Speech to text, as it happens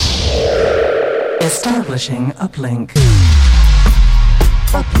Establishing uplink.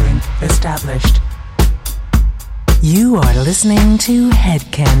 Uplink established. You are listening to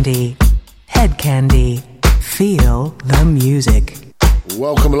Hedkandi. Hedkandi. Feel the music.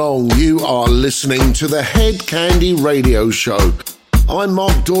 Welcome along. You are listening to the Hedkandi radio show. I'm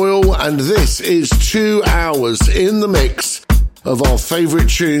Mark Doyle, and this is 2 hours in the mix of our favourite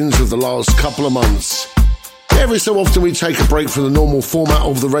tunes of the last couple of months. Every so often we take a break from the normal format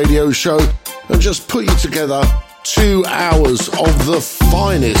of the radio show and just put you together 2 hours of the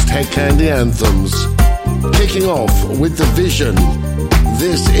finest Hedkandi anthems. Kicking off with The Vision,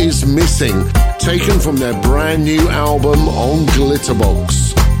 This Is Missing, taken from their brand new album on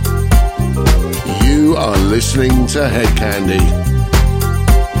Glitterbox. You are listening to Hedkandi.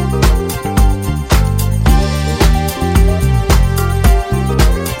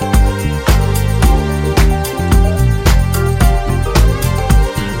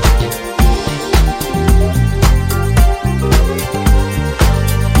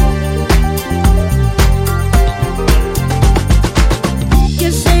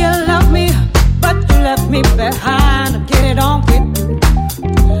 Me behind, I get it on with you.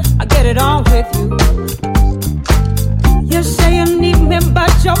 I get it on with you. You're saying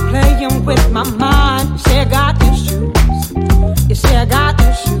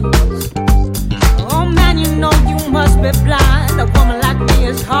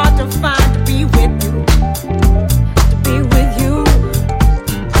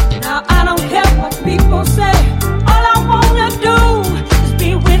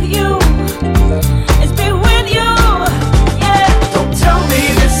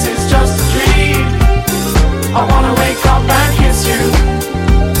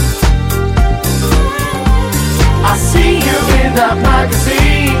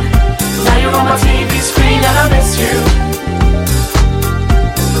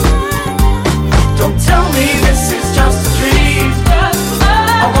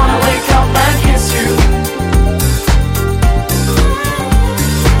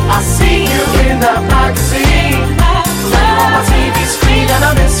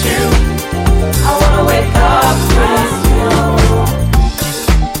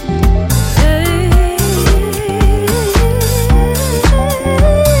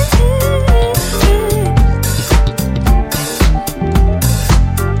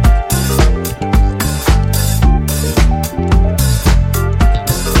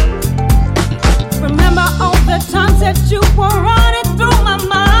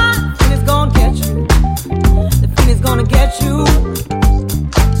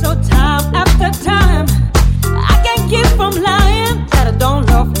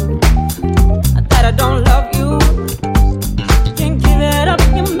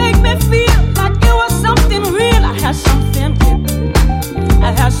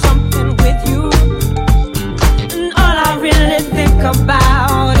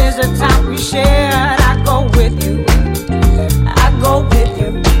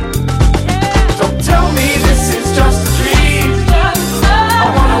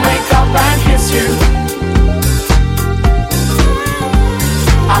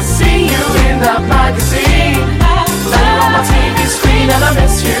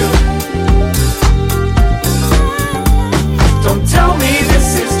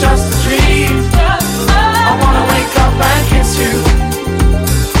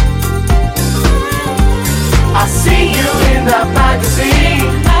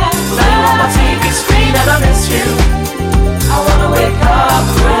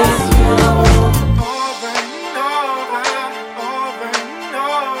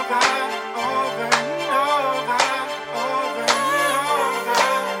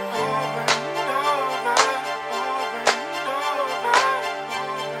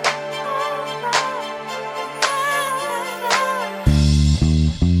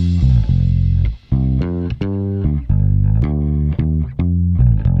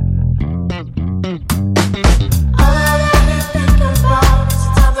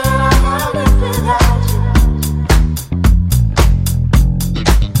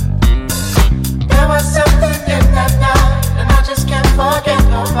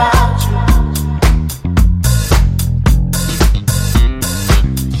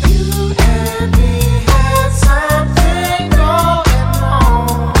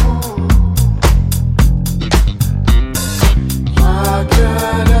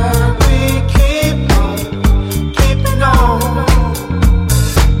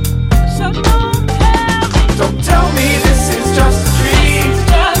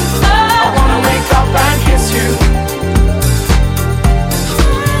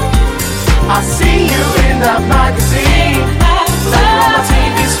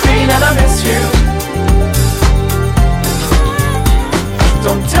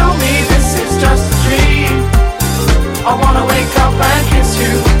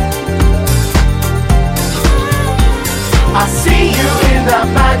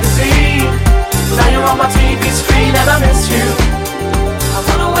picture on my TV screen and I miss you. I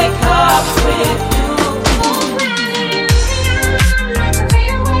wanna wake up with you.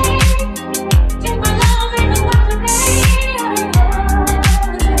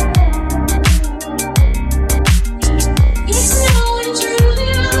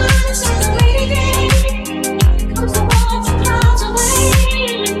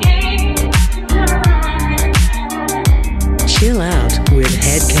 Chill out with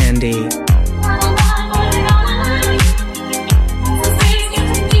Hedkandi.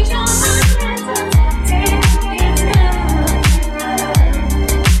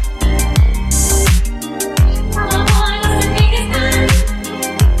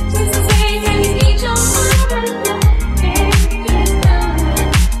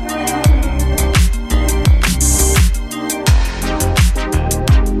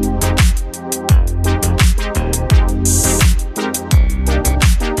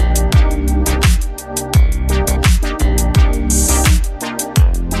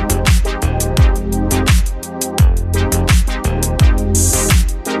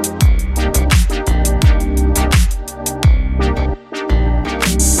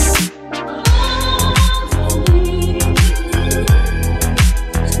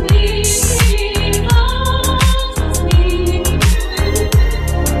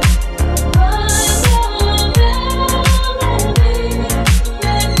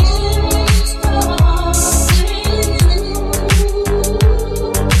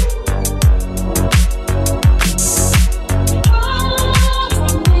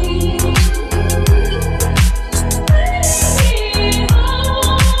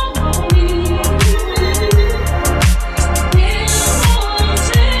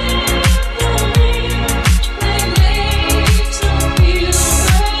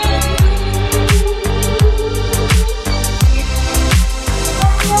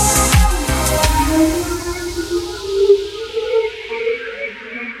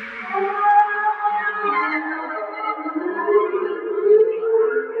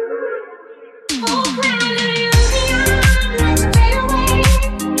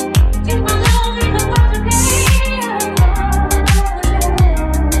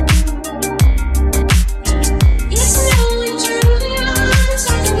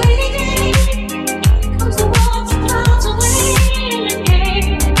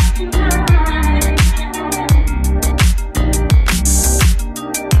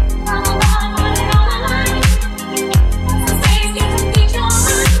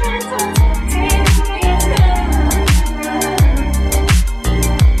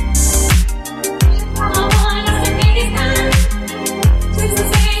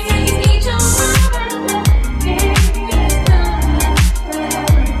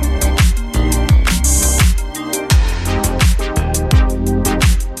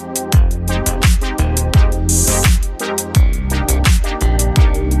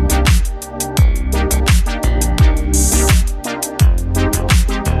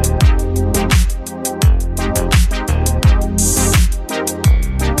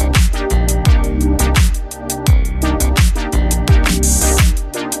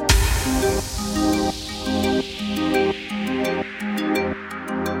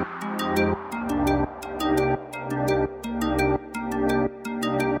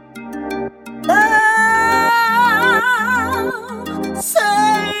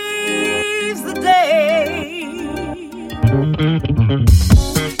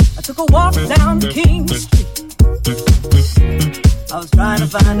 I took a walk down King Street. I was trying to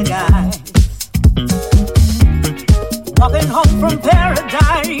find a guy. Walking home from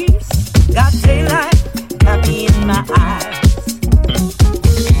paradise, got daylight happy in my eyes.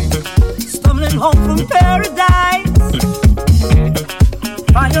 Stumbling home from paradise,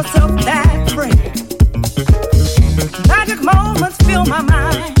 find yourself that friend. Magic moments fill my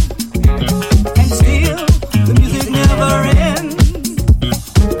mind, and still the music never ends.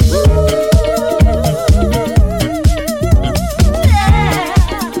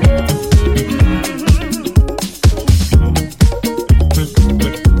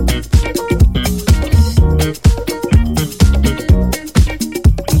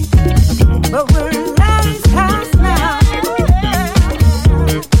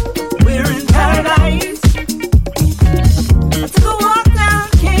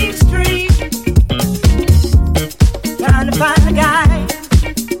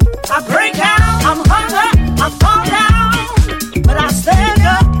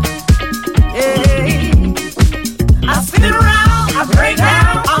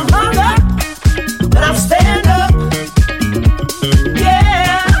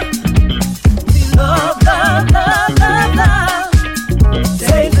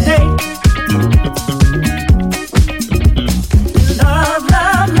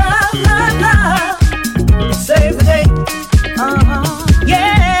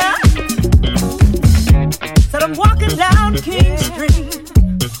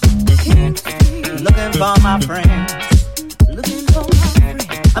 for my friends. Looking for my friends.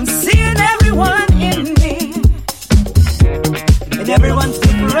 I'm seeing everyone in me, and everyone's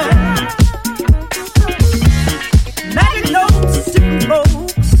different. Magic notes, different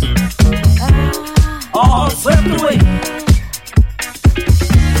folks, all swept away.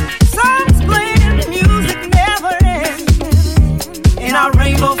 Songs playing, music never ends in our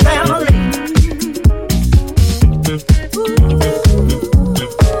rainbow family.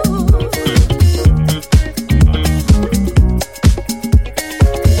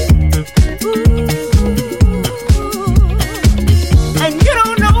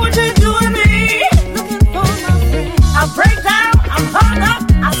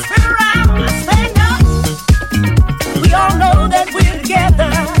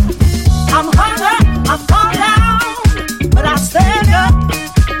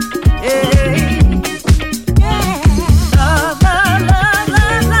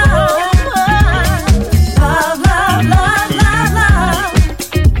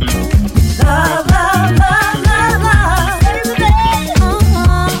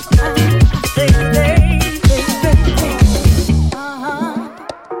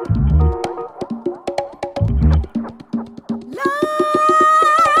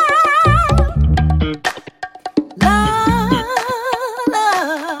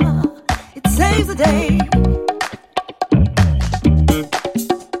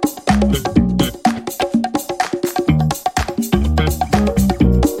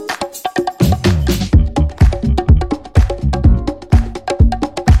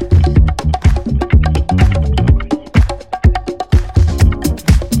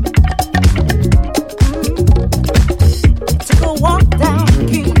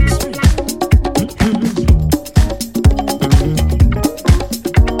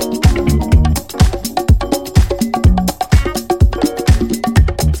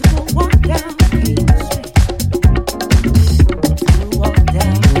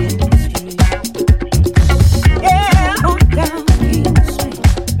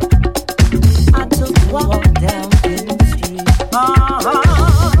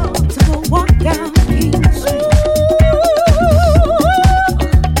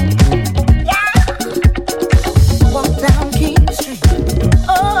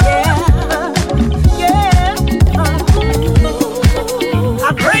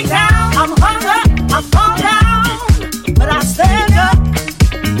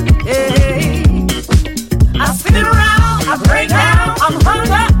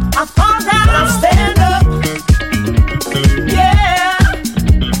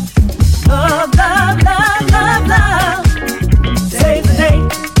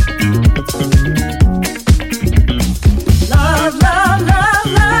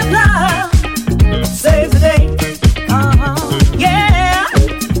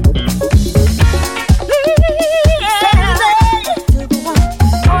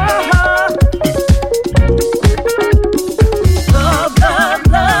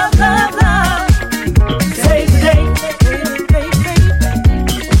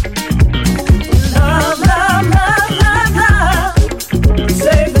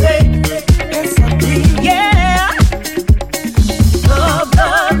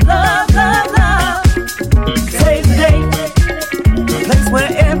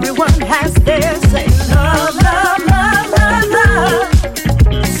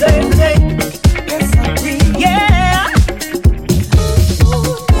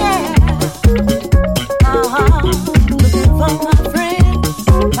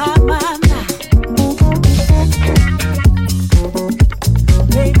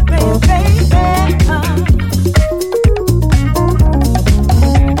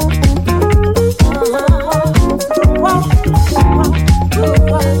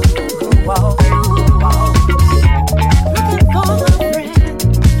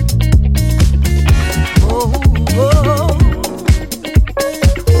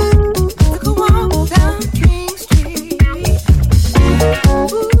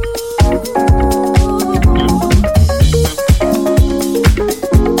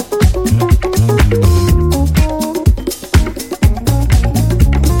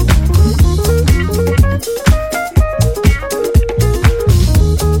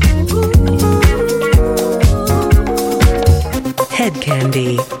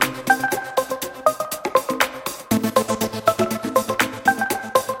 Hedkandi.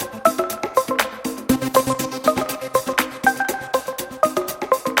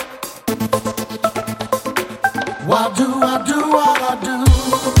 Why do I do what I do?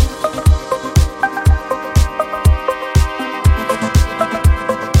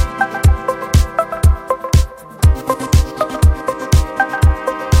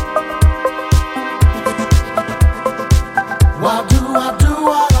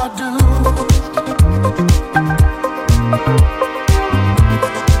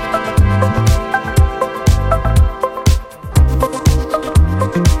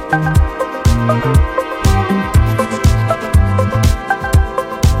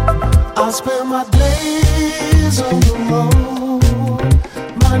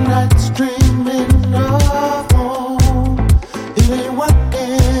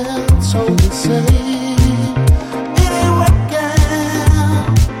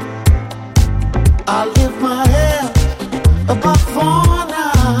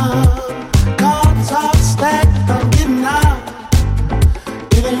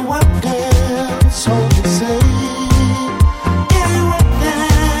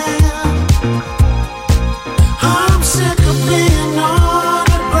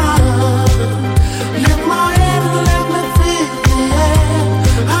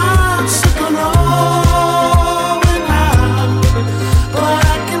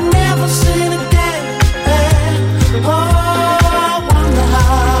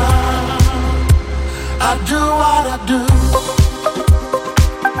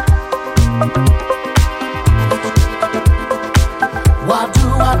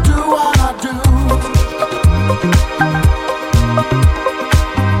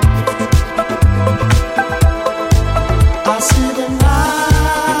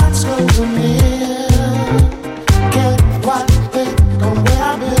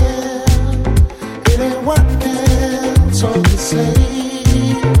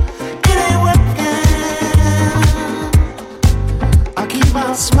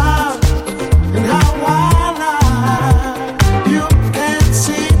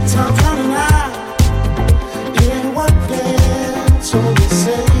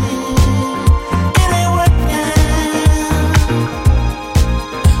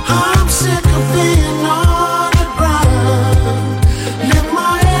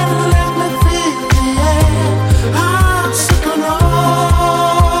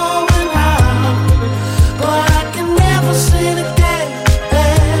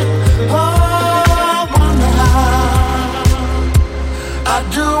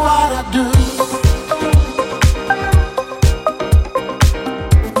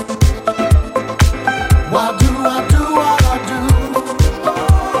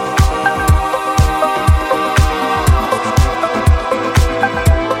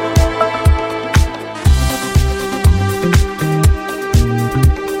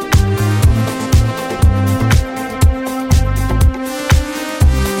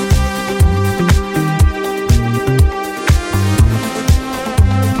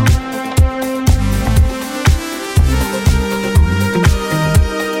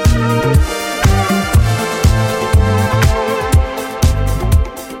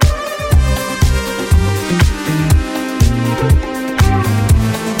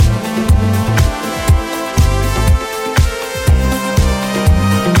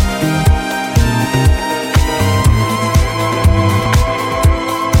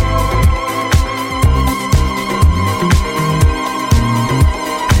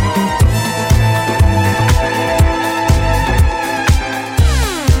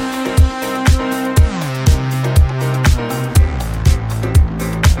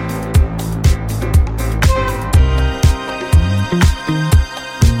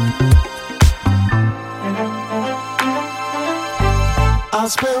 I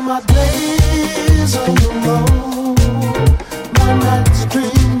spend my days on the road, my nights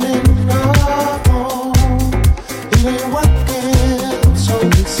dreaming of home. It ain't working, so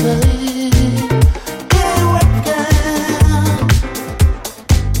they say. It ain't working.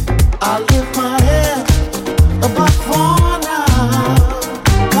 I lift my head above for now.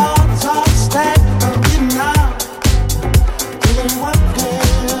 Cards are stacked, I'm getting out. It ain't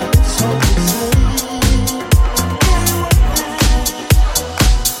working, so they say.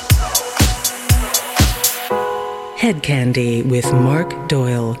 Hedkandi with Mark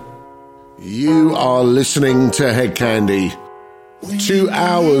Doyle. You are listening to Hedkandi. 2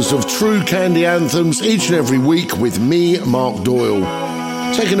 hours of true candy anthems each and every week with me, Mark Doyle.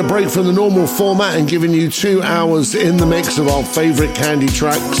 Taking a break from the normal format and giving you 2 hours in the mix of our favourite candy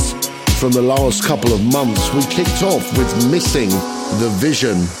tracks from the last couple of months. We kicked off with Missing the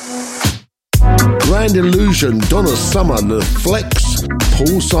Vision, Grand Illusion, Donna Summer, The Flex,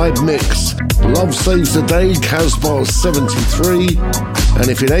 Poolside Mix, Love Saves the Day, Casbah 73, and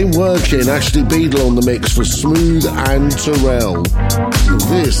if it ain't working, Ashley Beadle on the mix for Smooth and Terrell.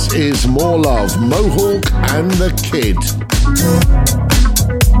 This is More Love, Mohawk and the Kid.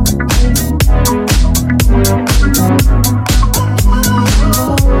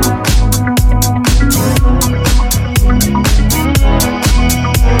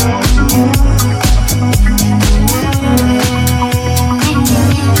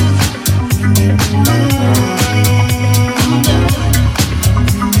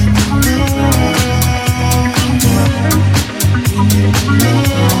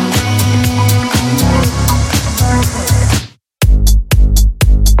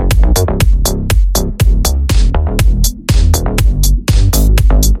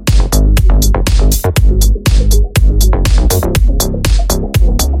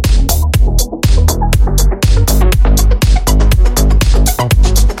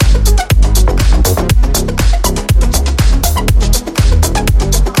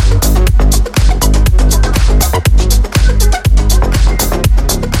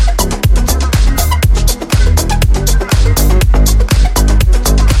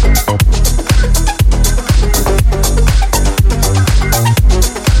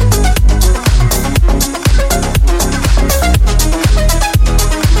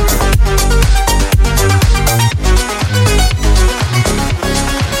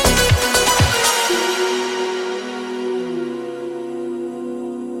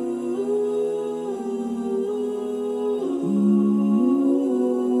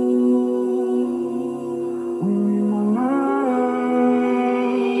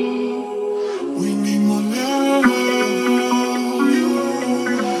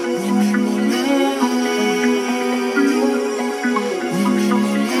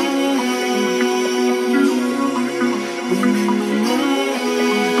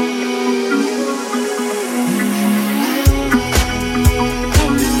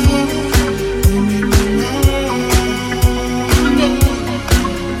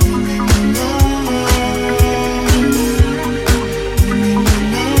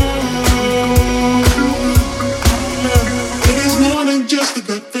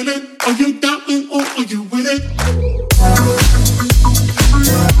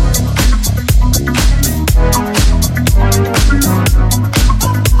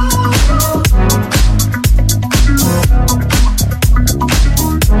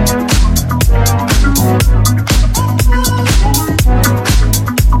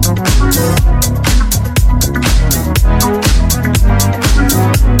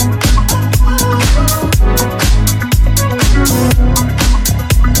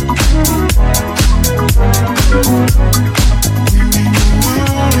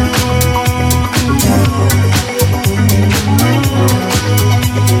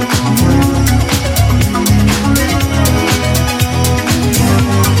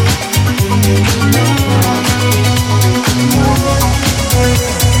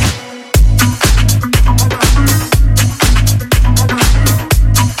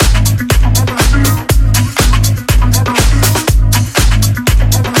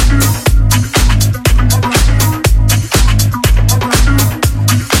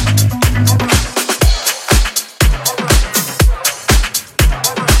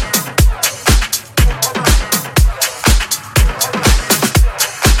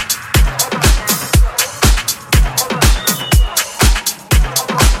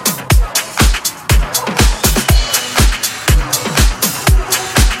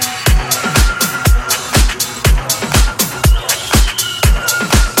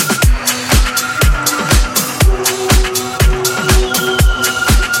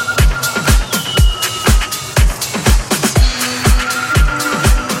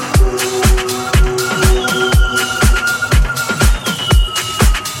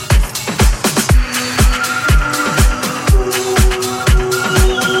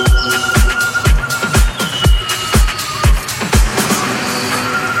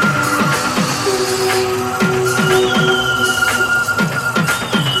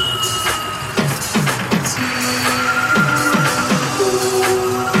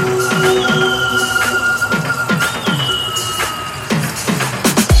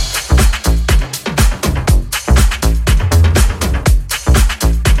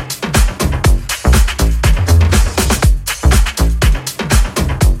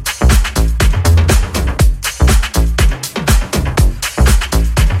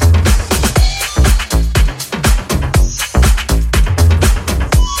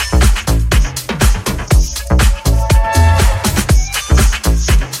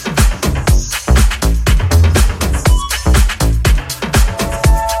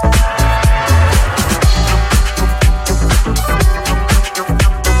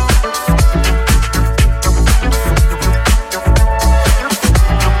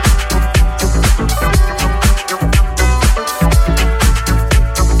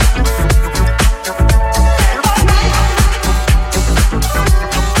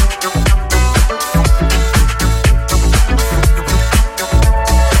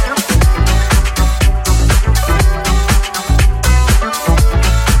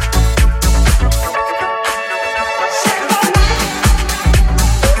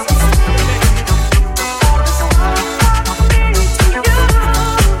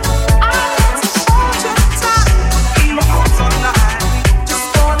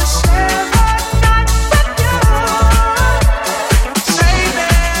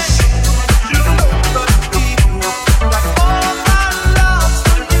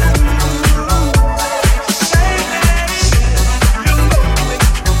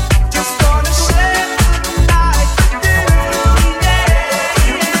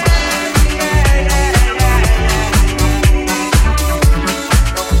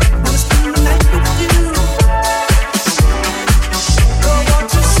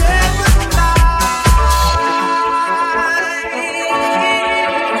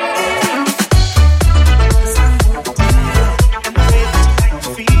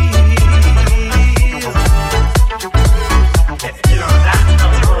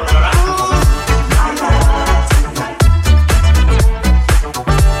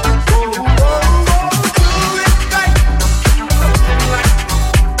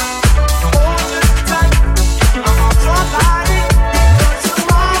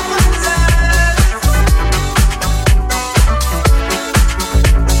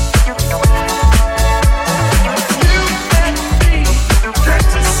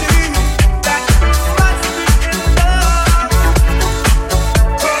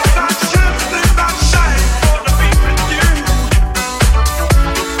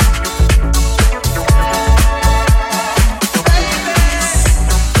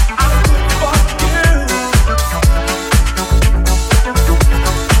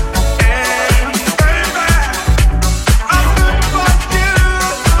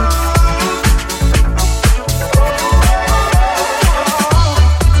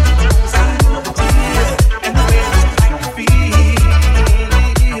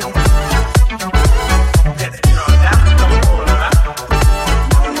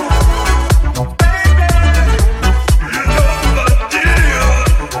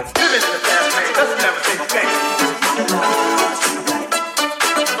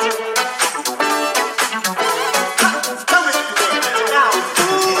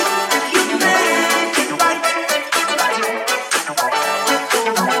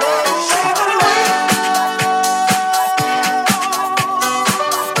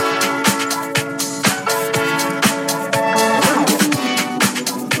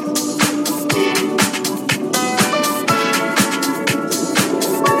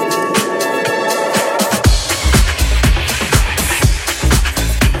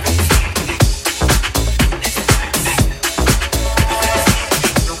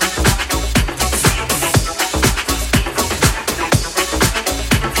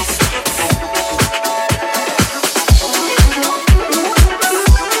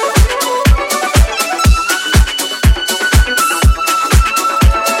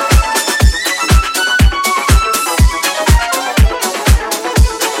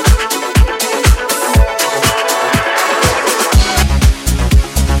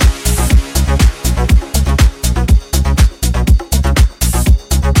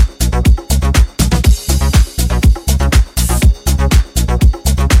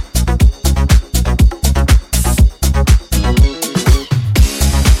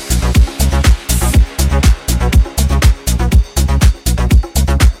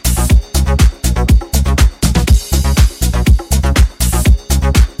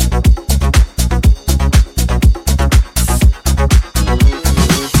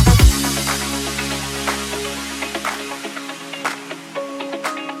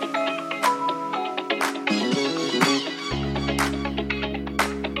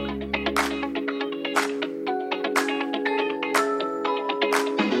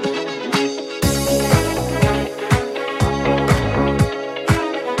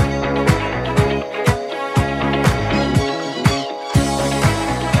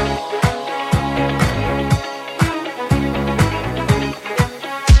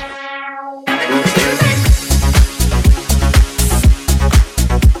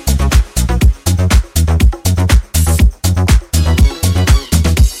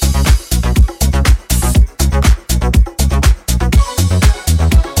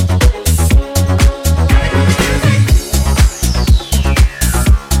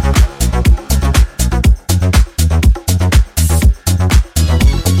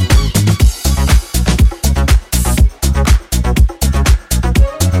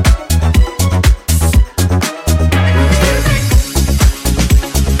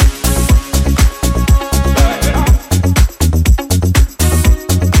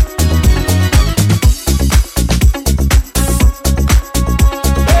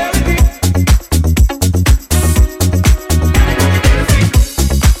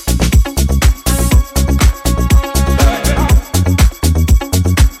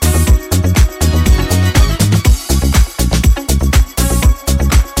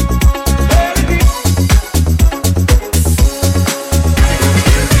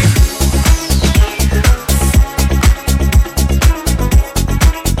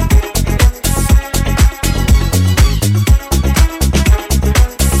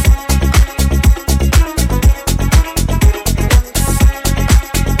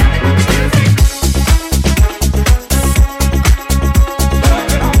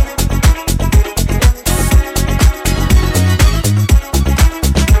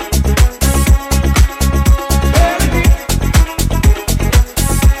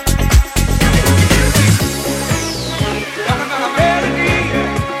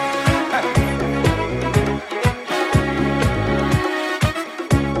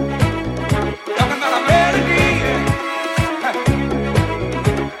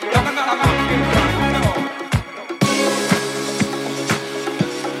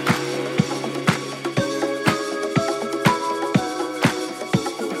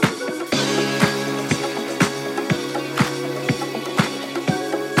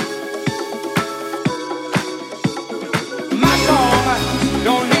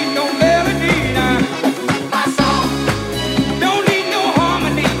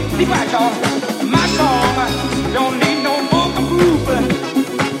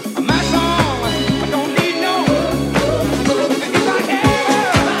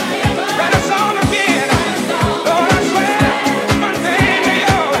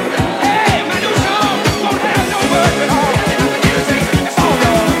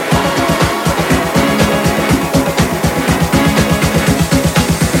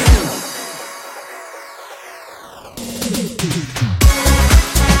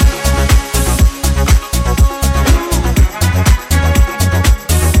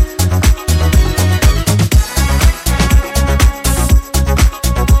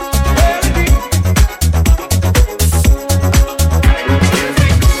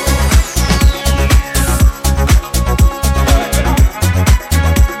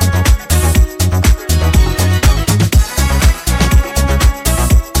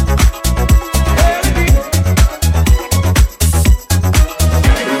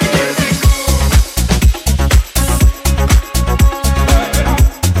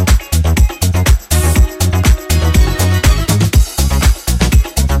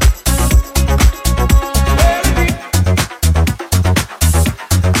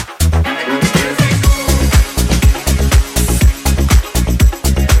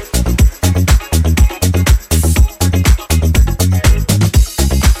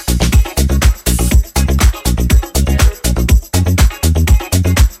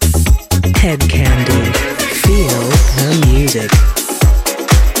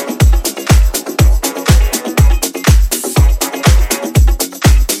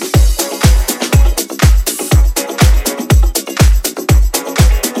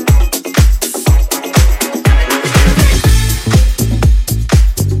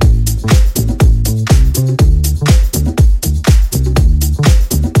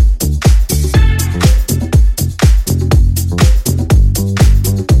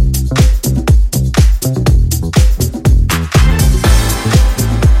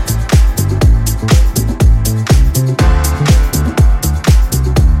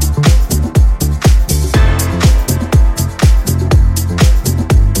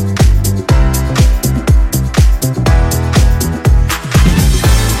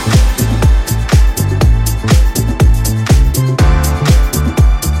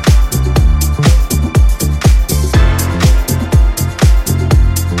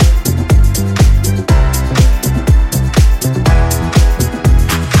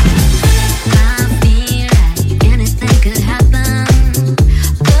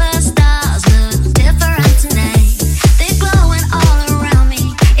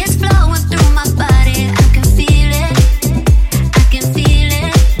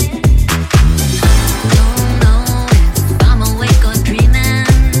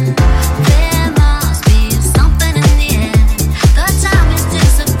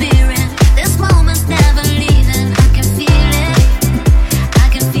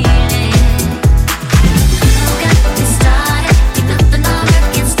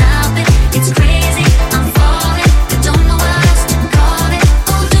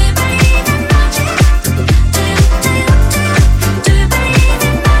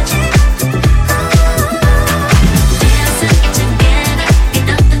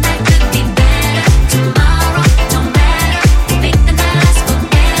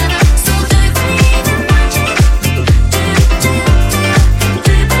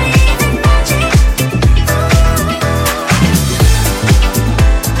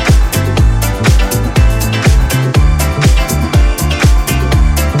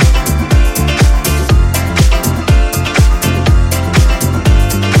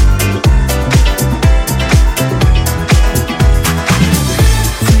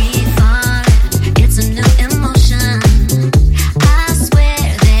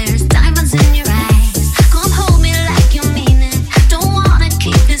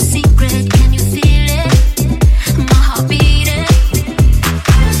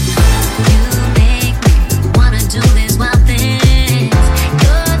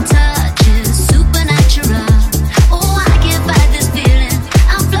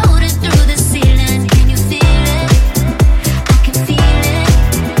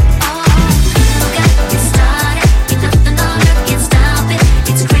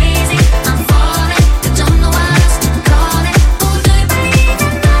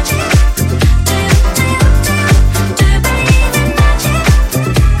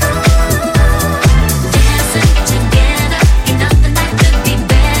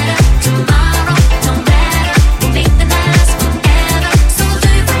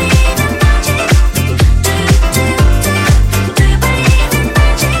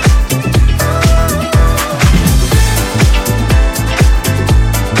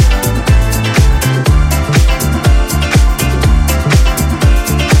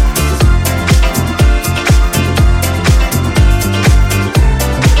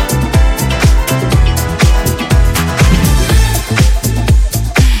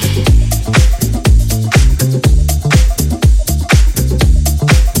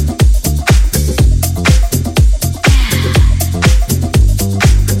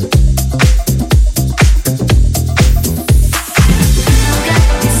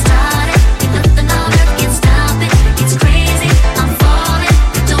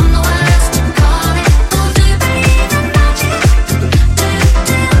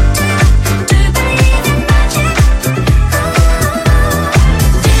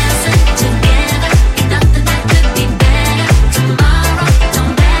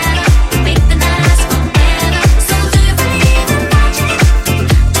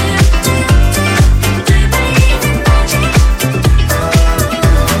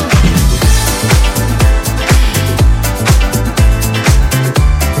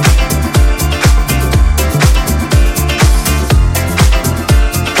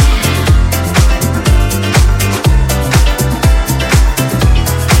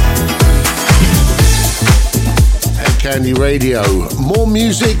 Hedkandi Radio. More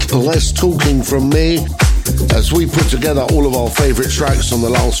music, less talking from me, as we put together all of our favourite tracks from the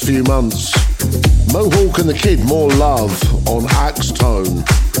last few months. Mohawk and the Kid, More Love on Axe Tone.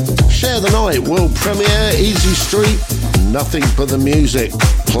 Share the Night, world premiere, Easy Street, Nothing But the Music.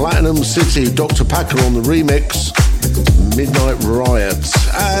 Platinum City, Dr. Packer on the remix, Midnight Riots.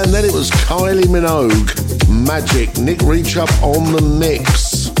 And then it was Kylie Minogue, Magic, Nick Reachup on the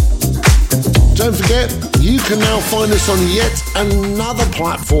mix. Don't forget, you can now find us on yet another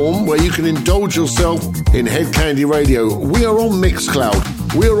platform where you can indulge yourself in Hedkandi Radio. We are on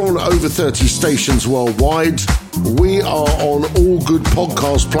Mixcloud. We are on over 30 stations worldwide. We are on all good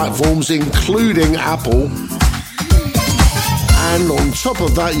podcast platforms, including Apple. And on top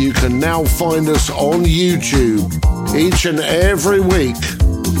of that, you can now find us on YouTube each and every week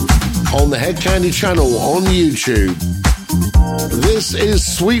on the Hedkandi channel on YouTube. This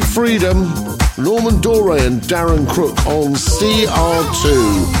is Sweet Freedom, Norman Dore and Darren Crook on CR2.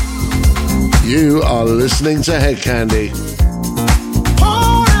 You are listening to Hedkandi.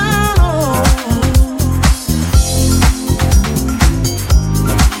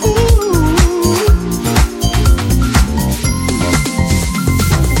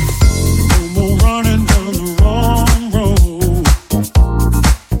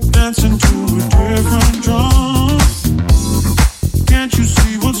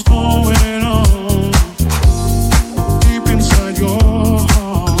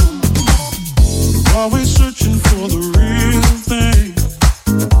 Always searching for the real.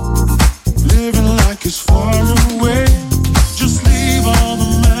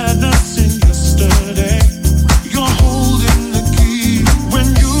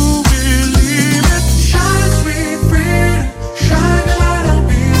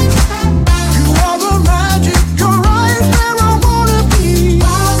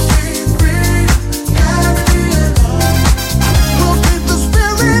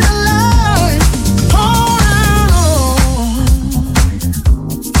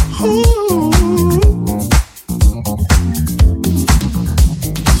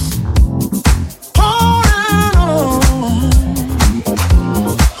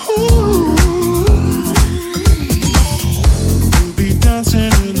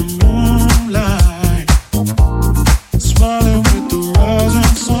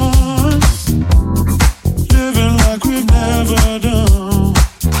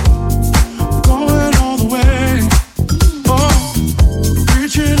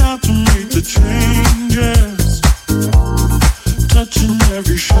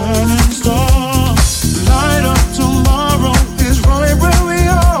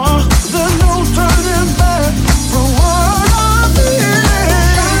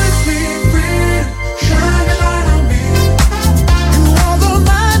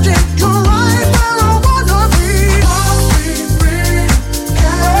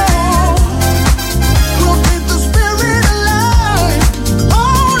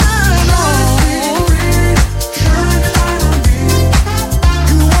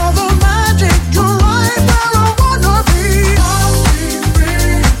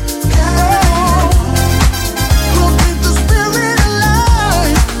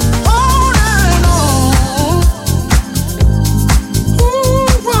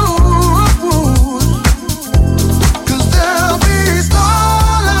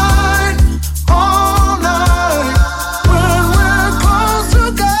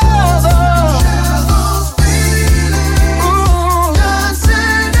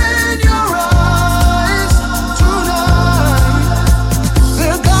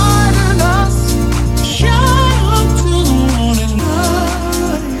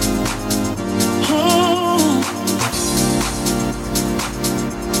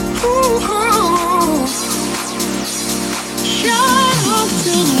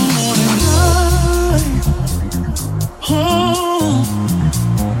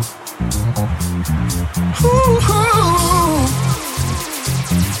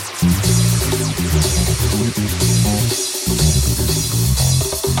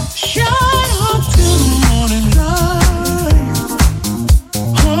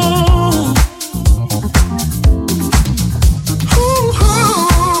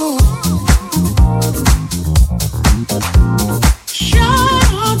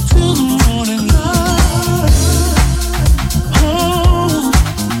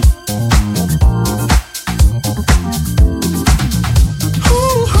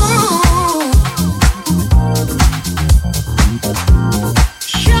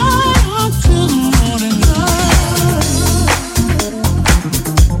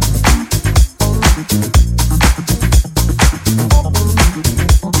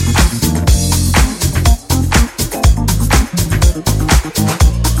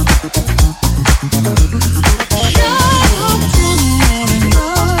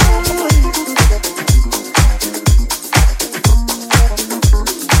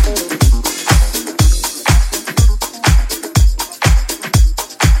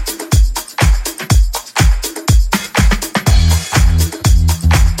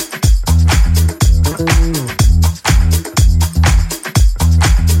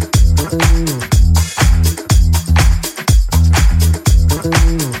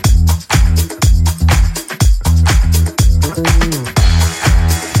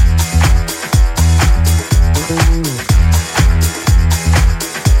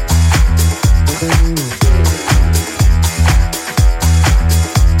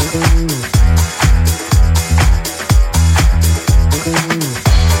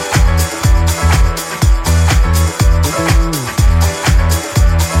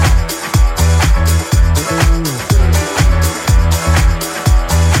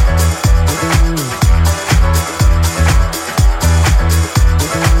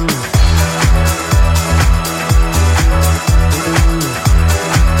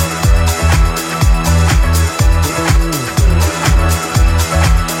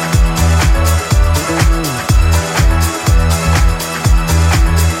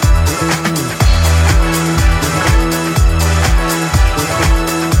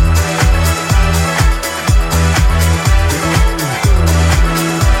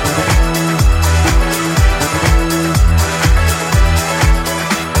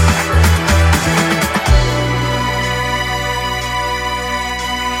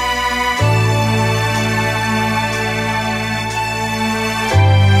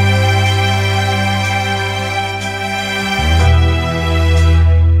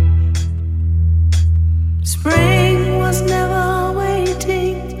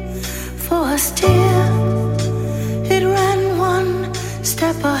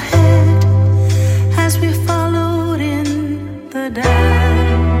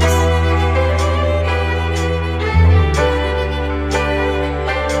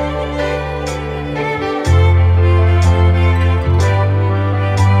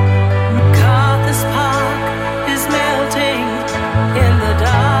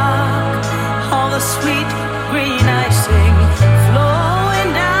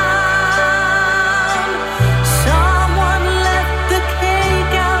 Someone left the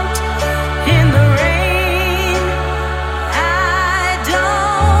cake out in the rain.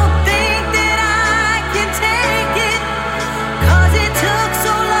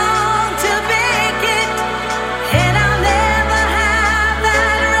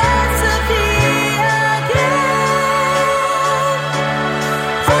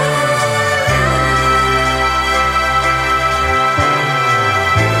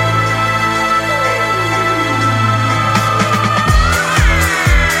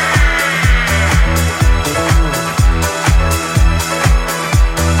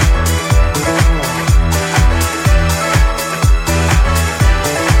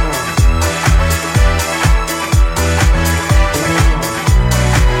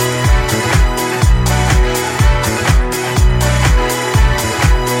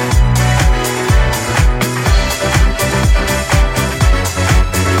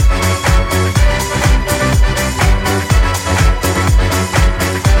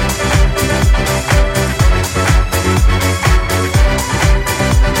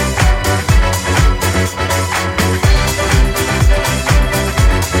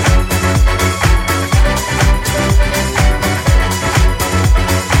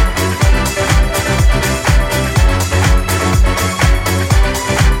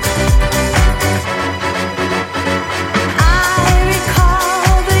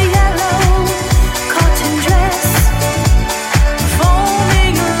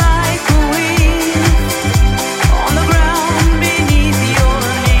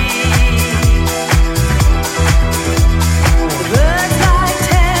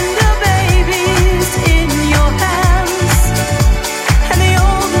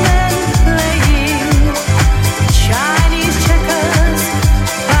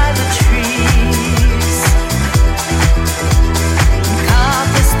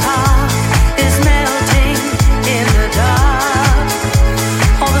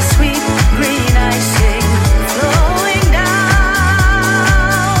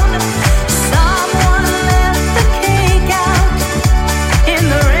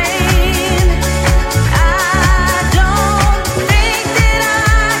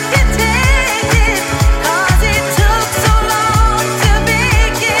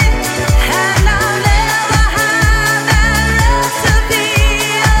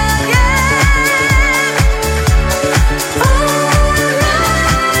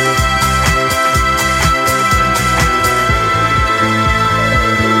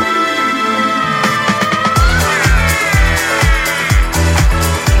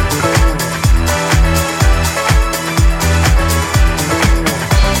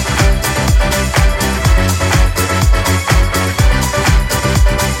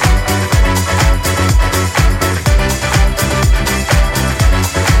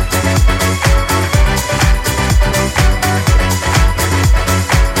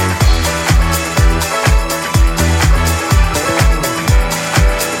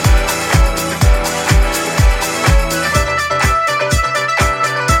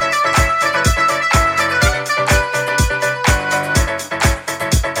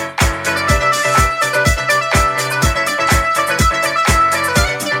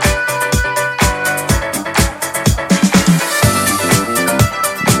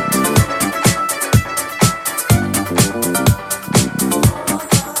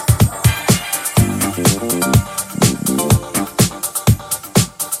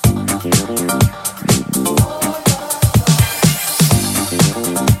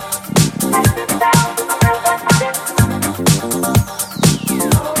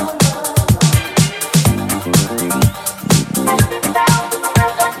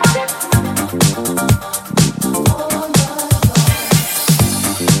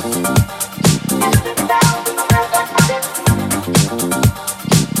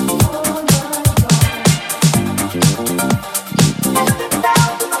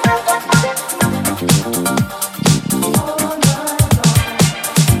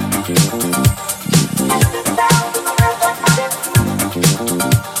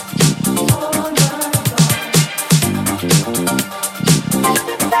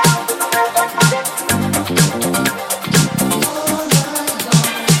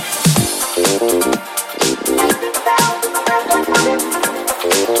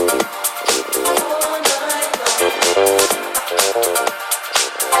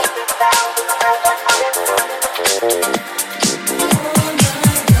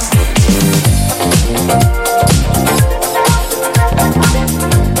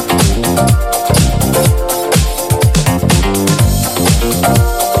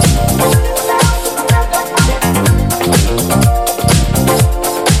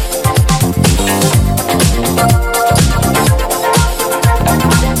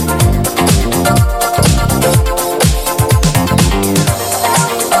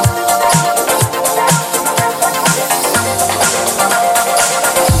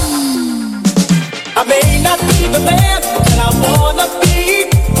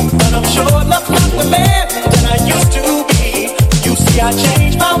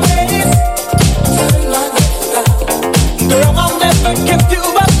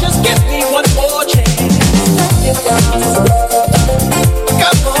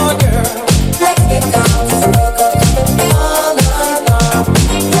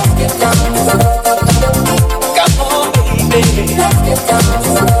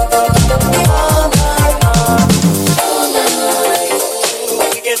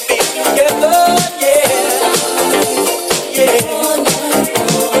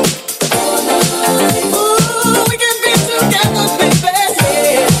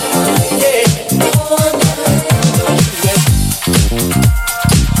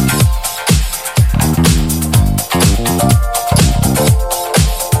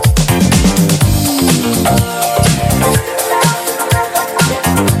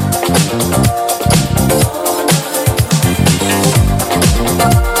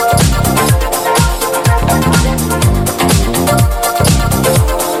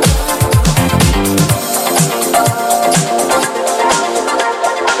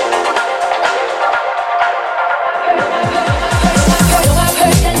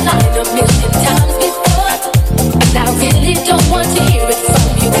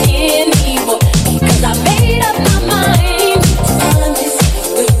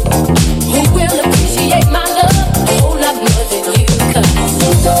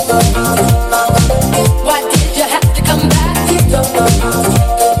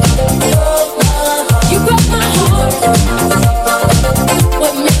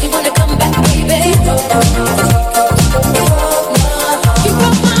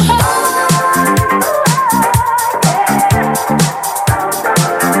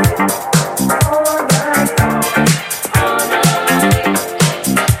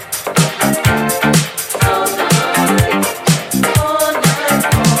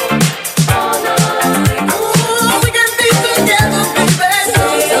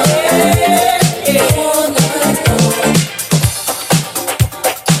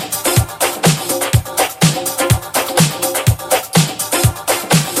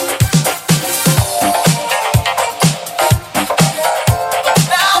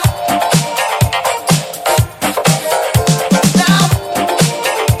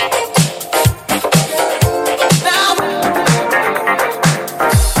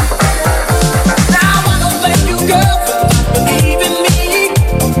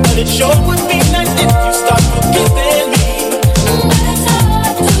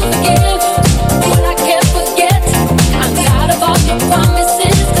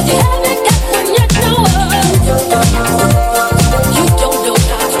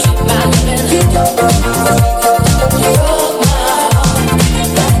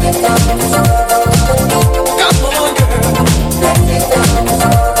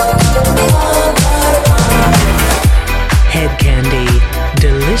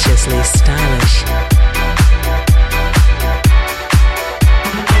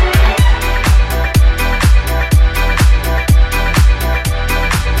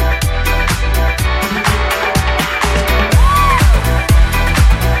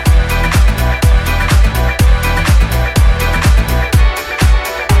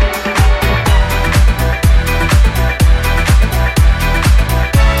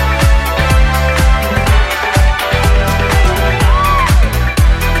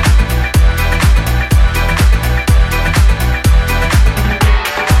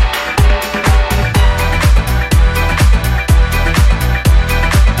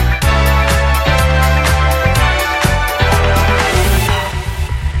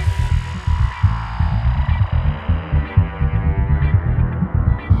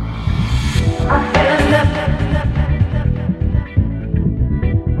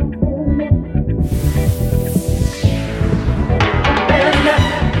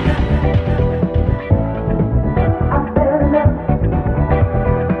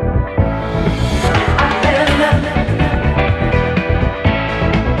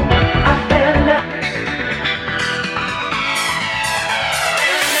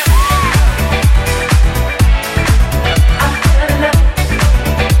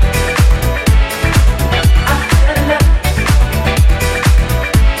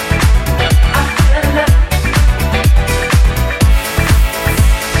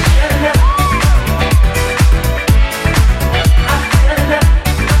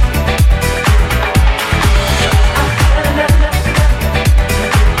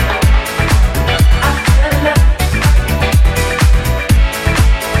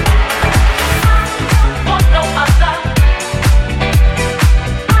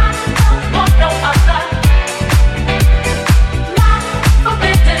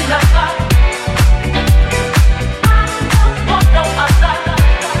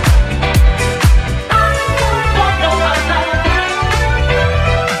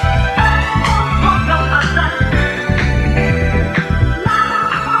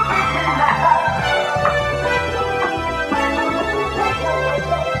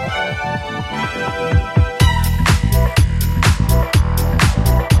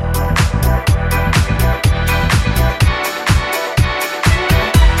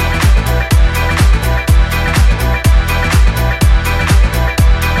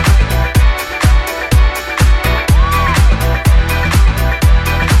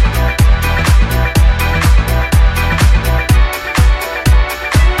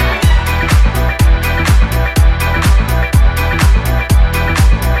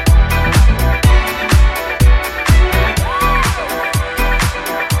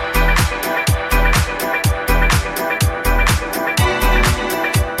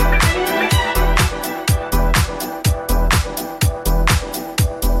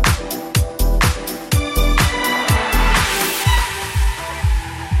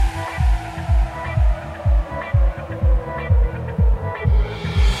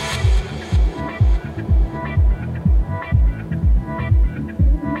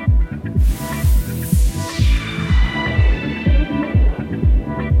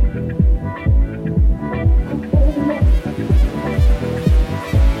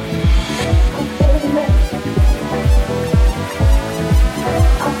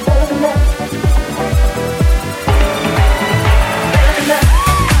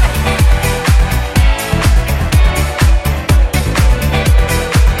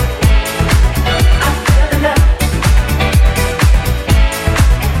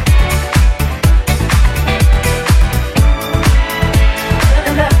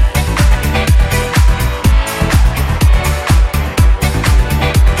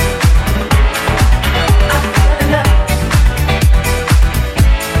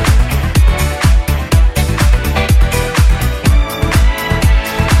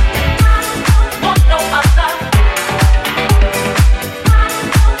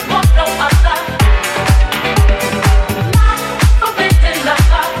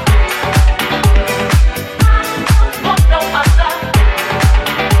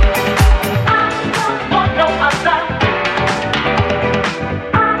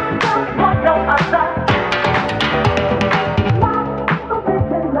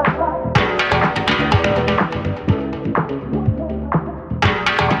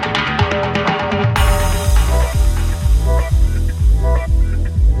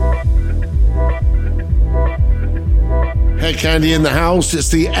 Hedkandi in the house. It's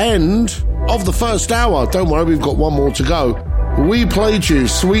the end of the first hour. Don't worry, we've got one more to go. We played you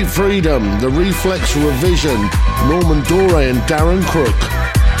Sweet Freedom, The Reflex Revision, Norman Dore and Darren Crook.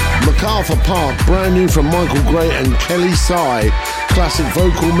 MacArthur Park, brand new from Michael Gray and Kelly Sy. Classic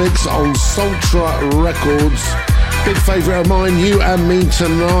vocal mix on Sultra Records. Big favourite of mine, You and Me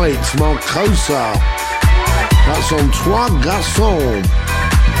Tonight, Marcosa. That's on Trois Garçons.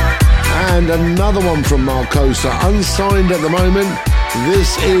 And another one from Marcosa, unsigned at the moment.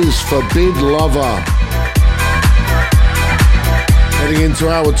 This is Forbid Lover. Heading into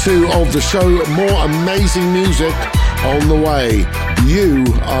hour 2 of the show, more amazing music on the way. You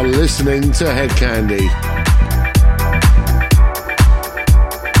are listening to Hedkandi.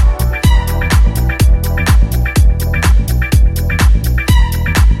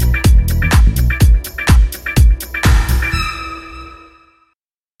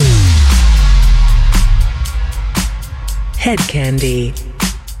 Hedkandi.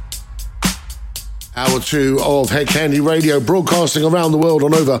 Hour 2 of Hedkandi Radio, broadcasting around the world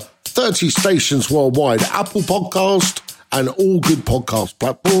on over 30 stations worldwide. Apple Podcast and all good podcast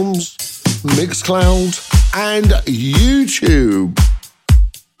platforms, Mixcloud and YouTube.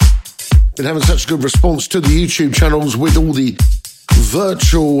 Been having such a good response to the YouTube channels with all the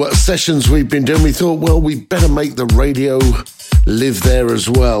virtual sessions we've been doing. We thought, well, we better make the radio live there as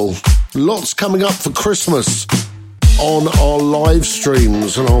well. Lots coming up for Christmas on our live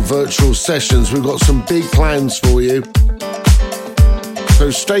streams and our virtual sessions. We've got some big plans for you.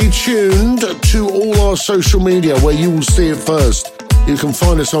 So stay tuned to all our social media where you will see it first. You can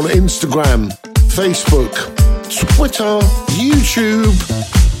find us on Instagram, Facebook, Twitter, YouTube,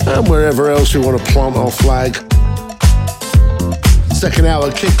 and wherever else we want to plant our flag. Second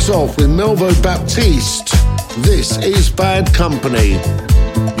hour kicks off with Melvo Baptiste. This is Bad Company.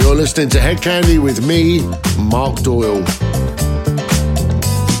 You're listening to Hedkandi with me, Mark Doyle.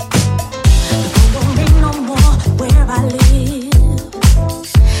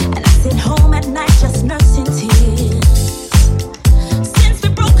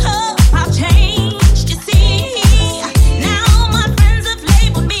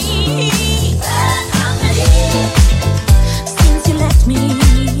 Since you left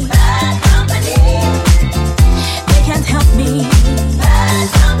me,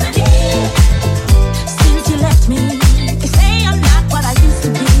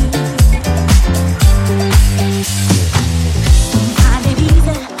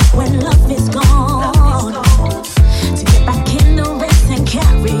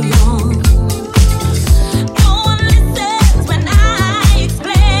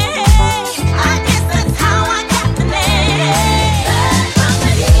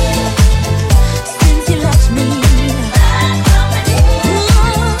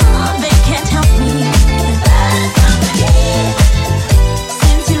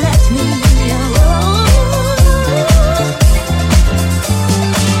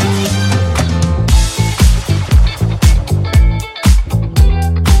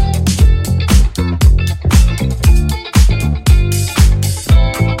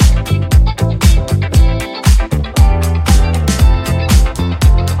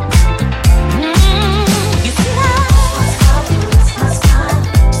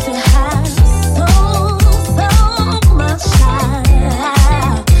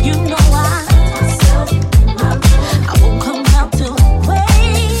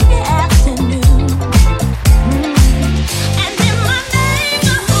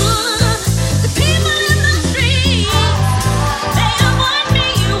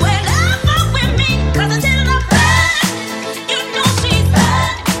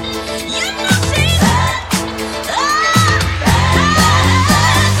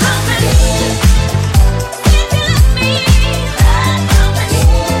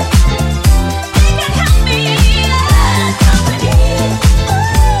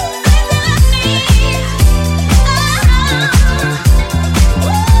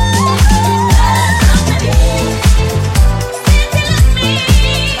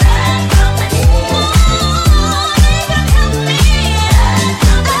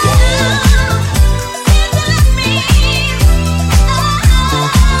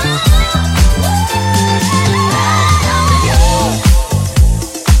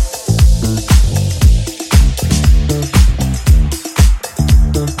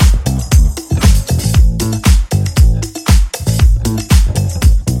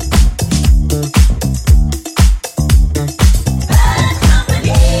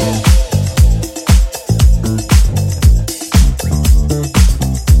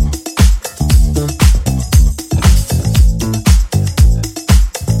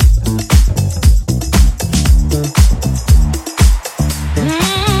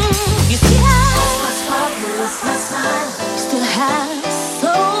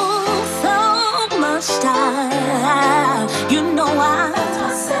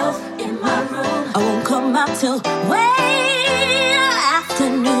 myself in my room. I won't come out till way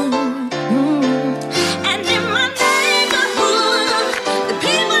afternoon. And in my neighborhood, the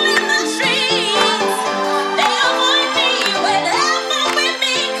people in the streets, they avoid me whenever with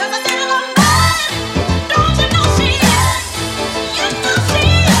me, 'cause I tell them, bad, don't you know she is? You know she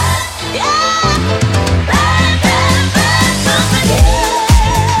is, yeah. Bad, bad, bad company.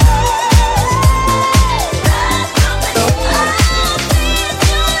 Bad company. Oh, please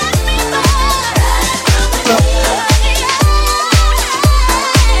do let me know. Bad company.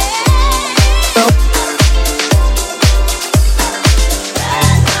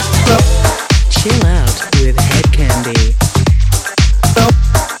 Chill out with Hedkandi.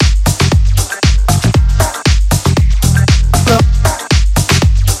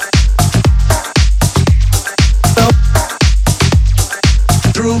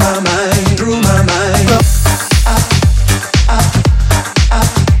 Through my mind, through my mind.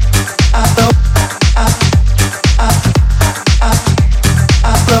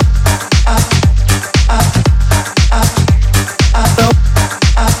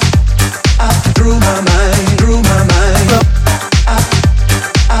 Through my mind, through my mind.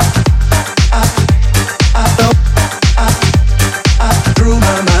 Through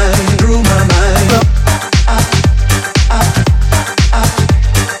my mind, through my mind.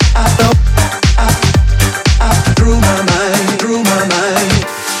 Through my mind, through my mind.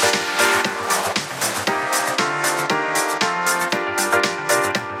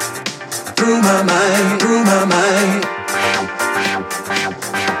 Through my mind, through my mind.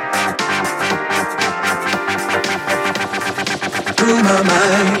 Through my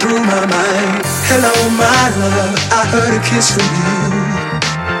mind, through my mind. Hello, my love, I heard a kiss from you.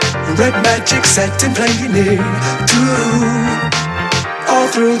 Red magic satin playing near too. All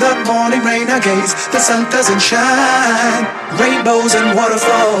through the morning rain I gaze, the sun doesn't shine. Rainbows and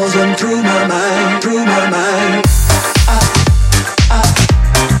waterfalls run through my mind, through my mind.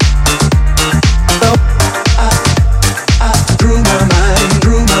 Through my mind,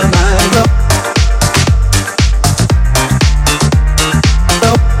 through my mind.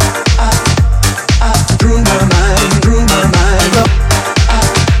 Through my mind, through my mind.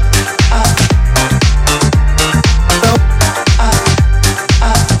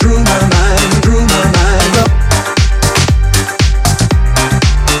 Through my mind, through my mind.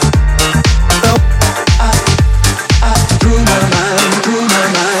 Through my mind, through my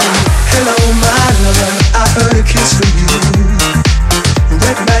mind. Hello, my lover, I heard a kiss from you.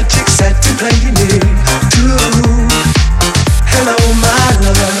 Red magic satin playing near too. Hello, my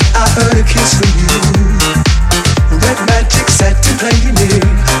lover, I heard a kiss from you. Red magic satin playing near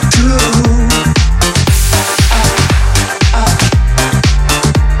too.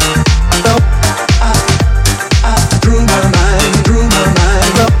 Through my mind, through my mind.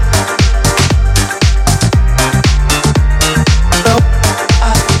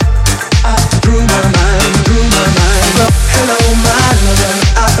 Through my mind, through my mind. Hello, my lover,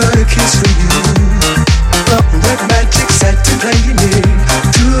 I heard a kiss from you. Red magic satin playing near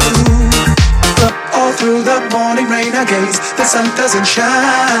too. All through the morning rain I gaze, the sun doesn't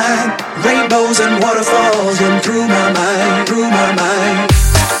shine. Rainbows and waterfalls run through my mind, through my mind.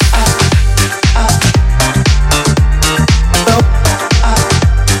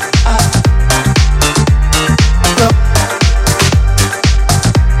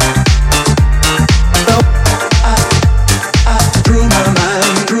 Through my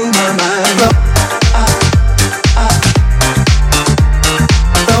mind, through my mind.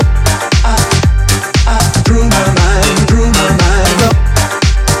 Through my mind, through my mind.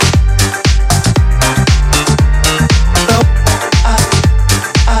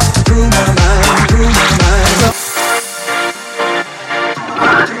 Through my mind, through my mind.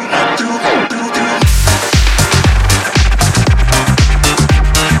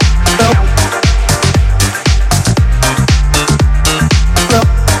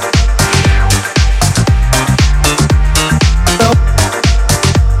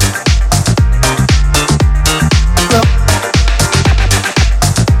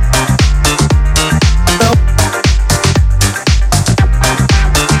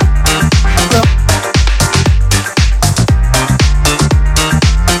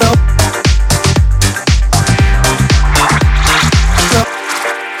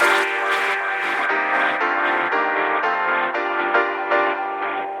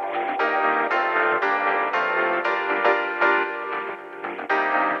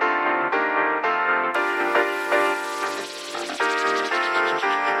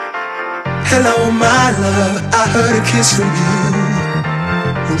 Hello, my love, I heard a kiss from you.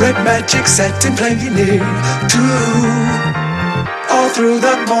 Red magic satin playing near too. All through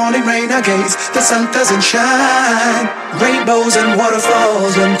the morning rain I gaze, the sun doesn't shine. Rainbows and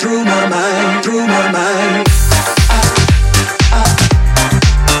waterfalls run through my mind, through my mind.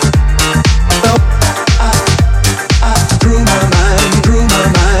 Through my mind, through my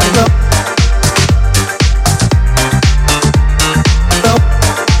mind.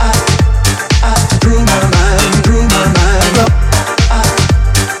 Through my mind, through my mind.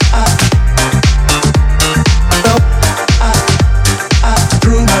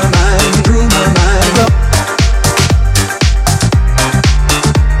 Through my mind, through my mind.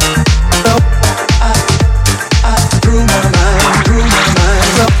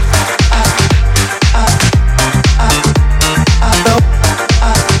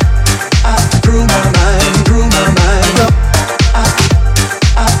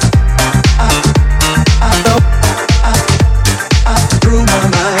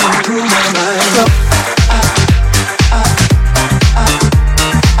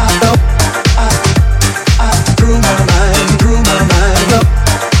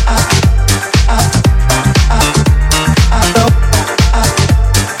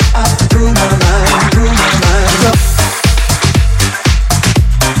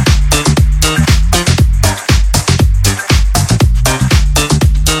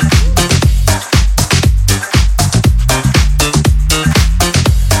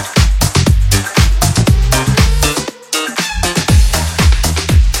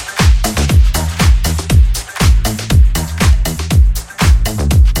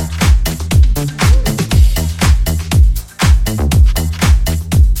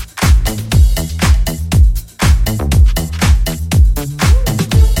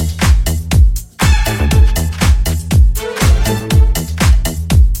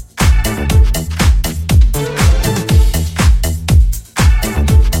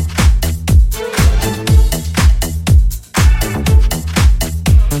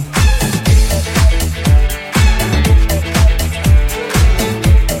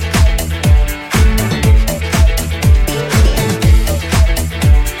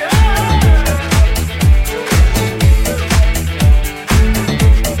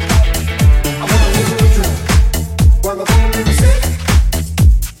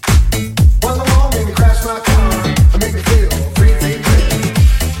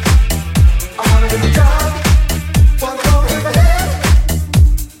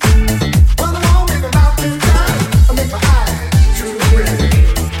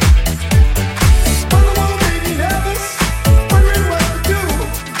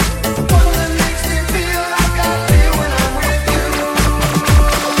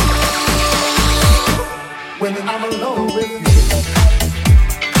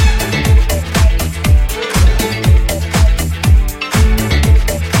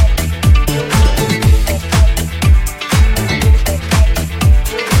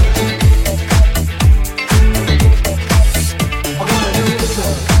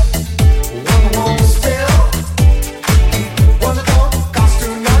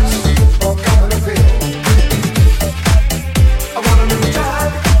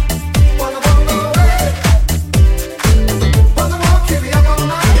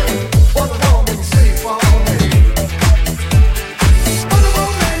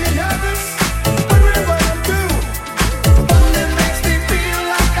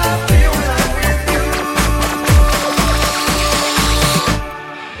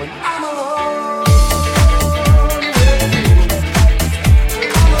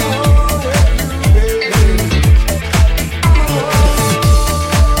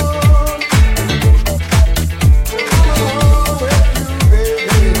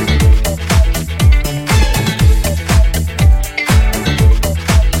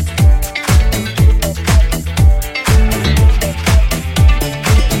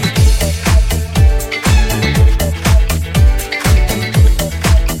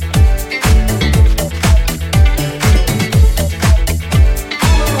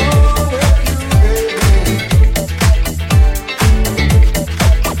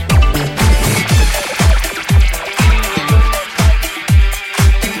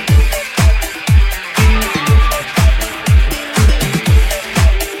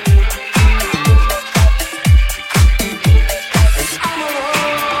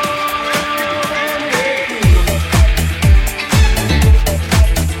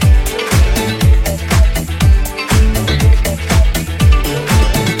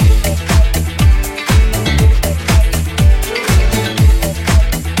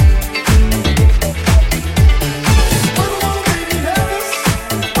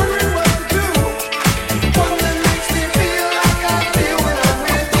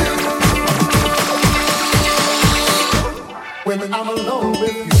 along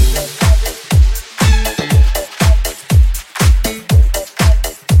with you.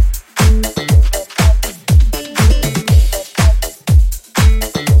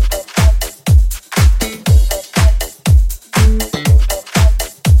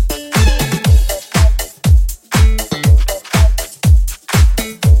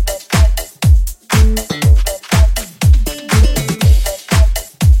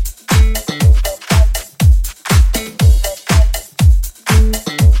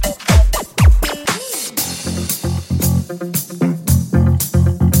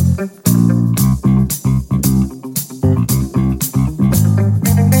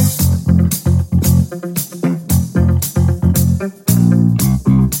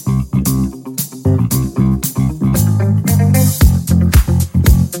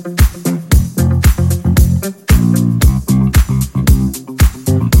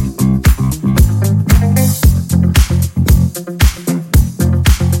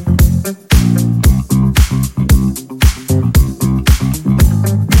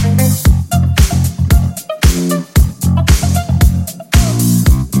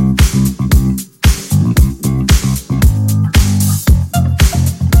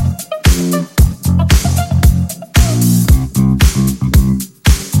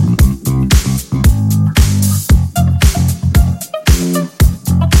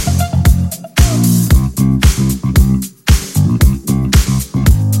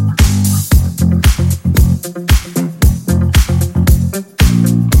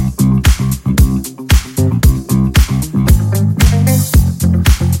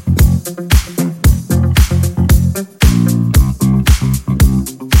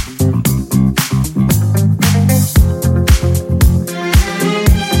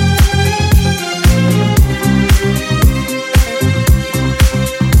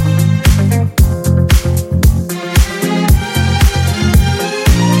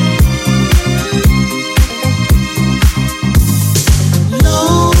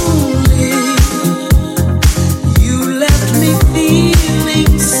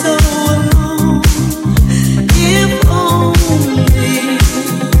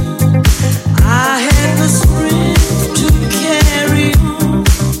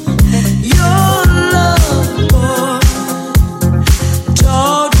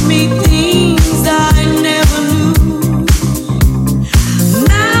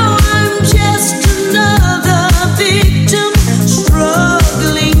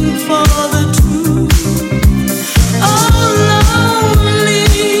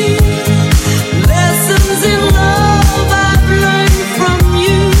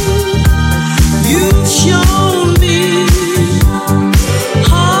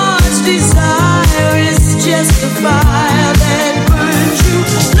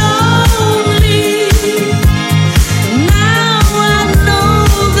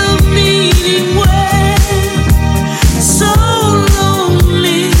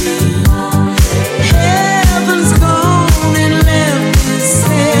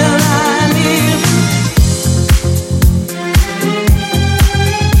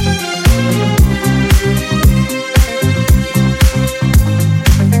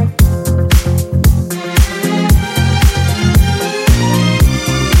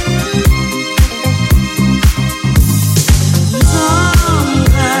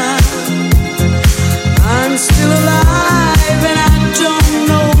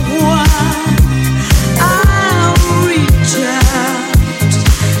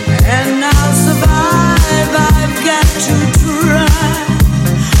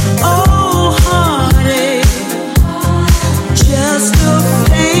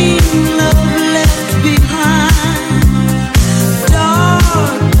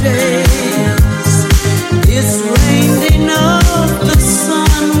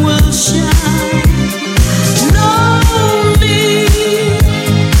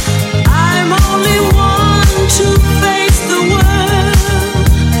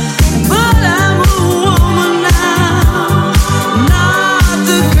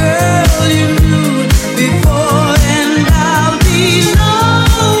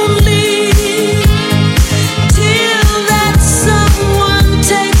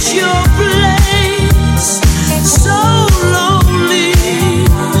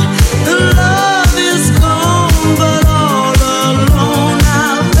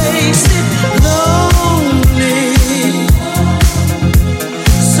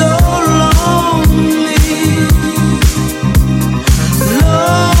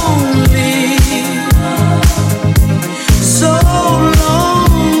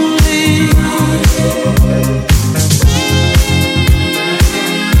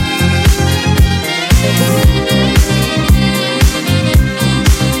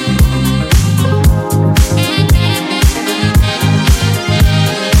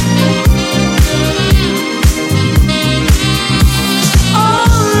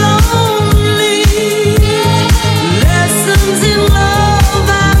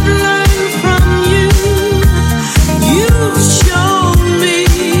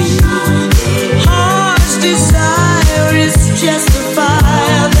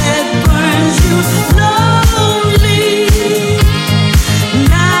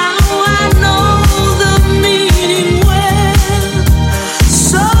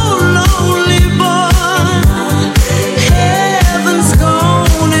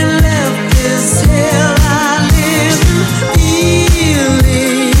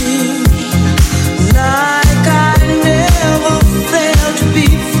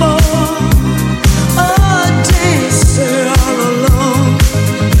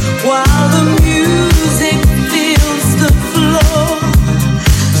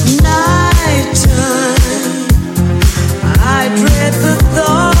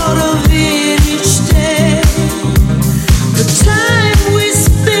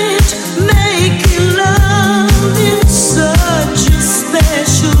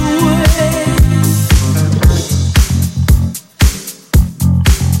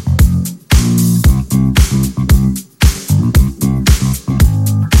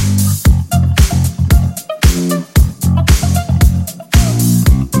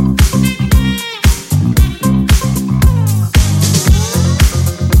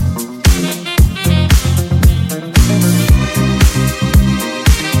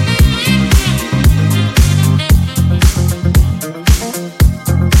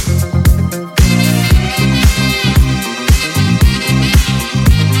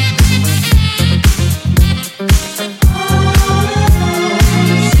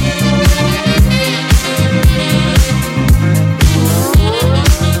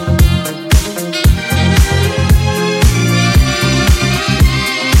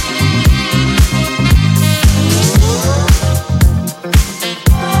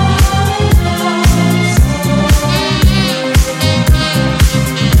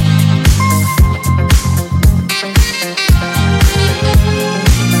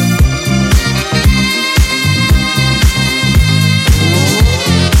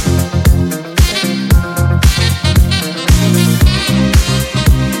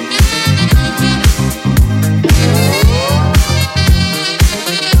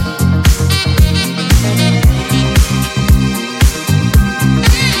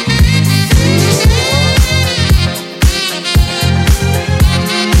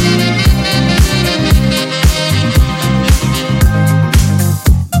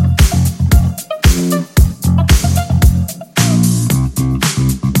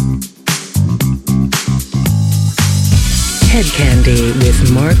 Hedkandi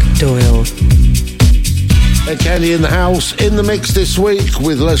with Mark Doyle. Hedkandi in the house, in the mix this week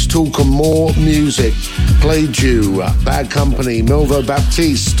with Less Talk and More Music. Played you Bad Company, Melvo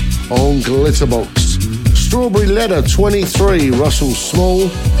Baptiste on Glitterbox. Strawberry Letter 23, Russell Small.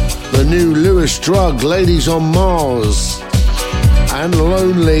 The new Lewis Drug, Ladies on Mars. And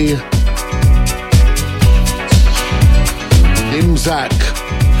Lonely, Imzak.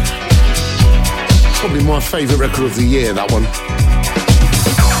 Probably my favourite record of the year, that one.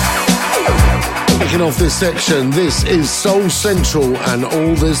 Kicking off this section, this is Soul Central and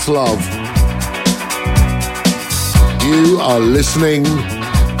All This Love. You are listening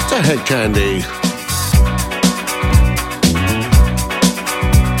to Hedkandi.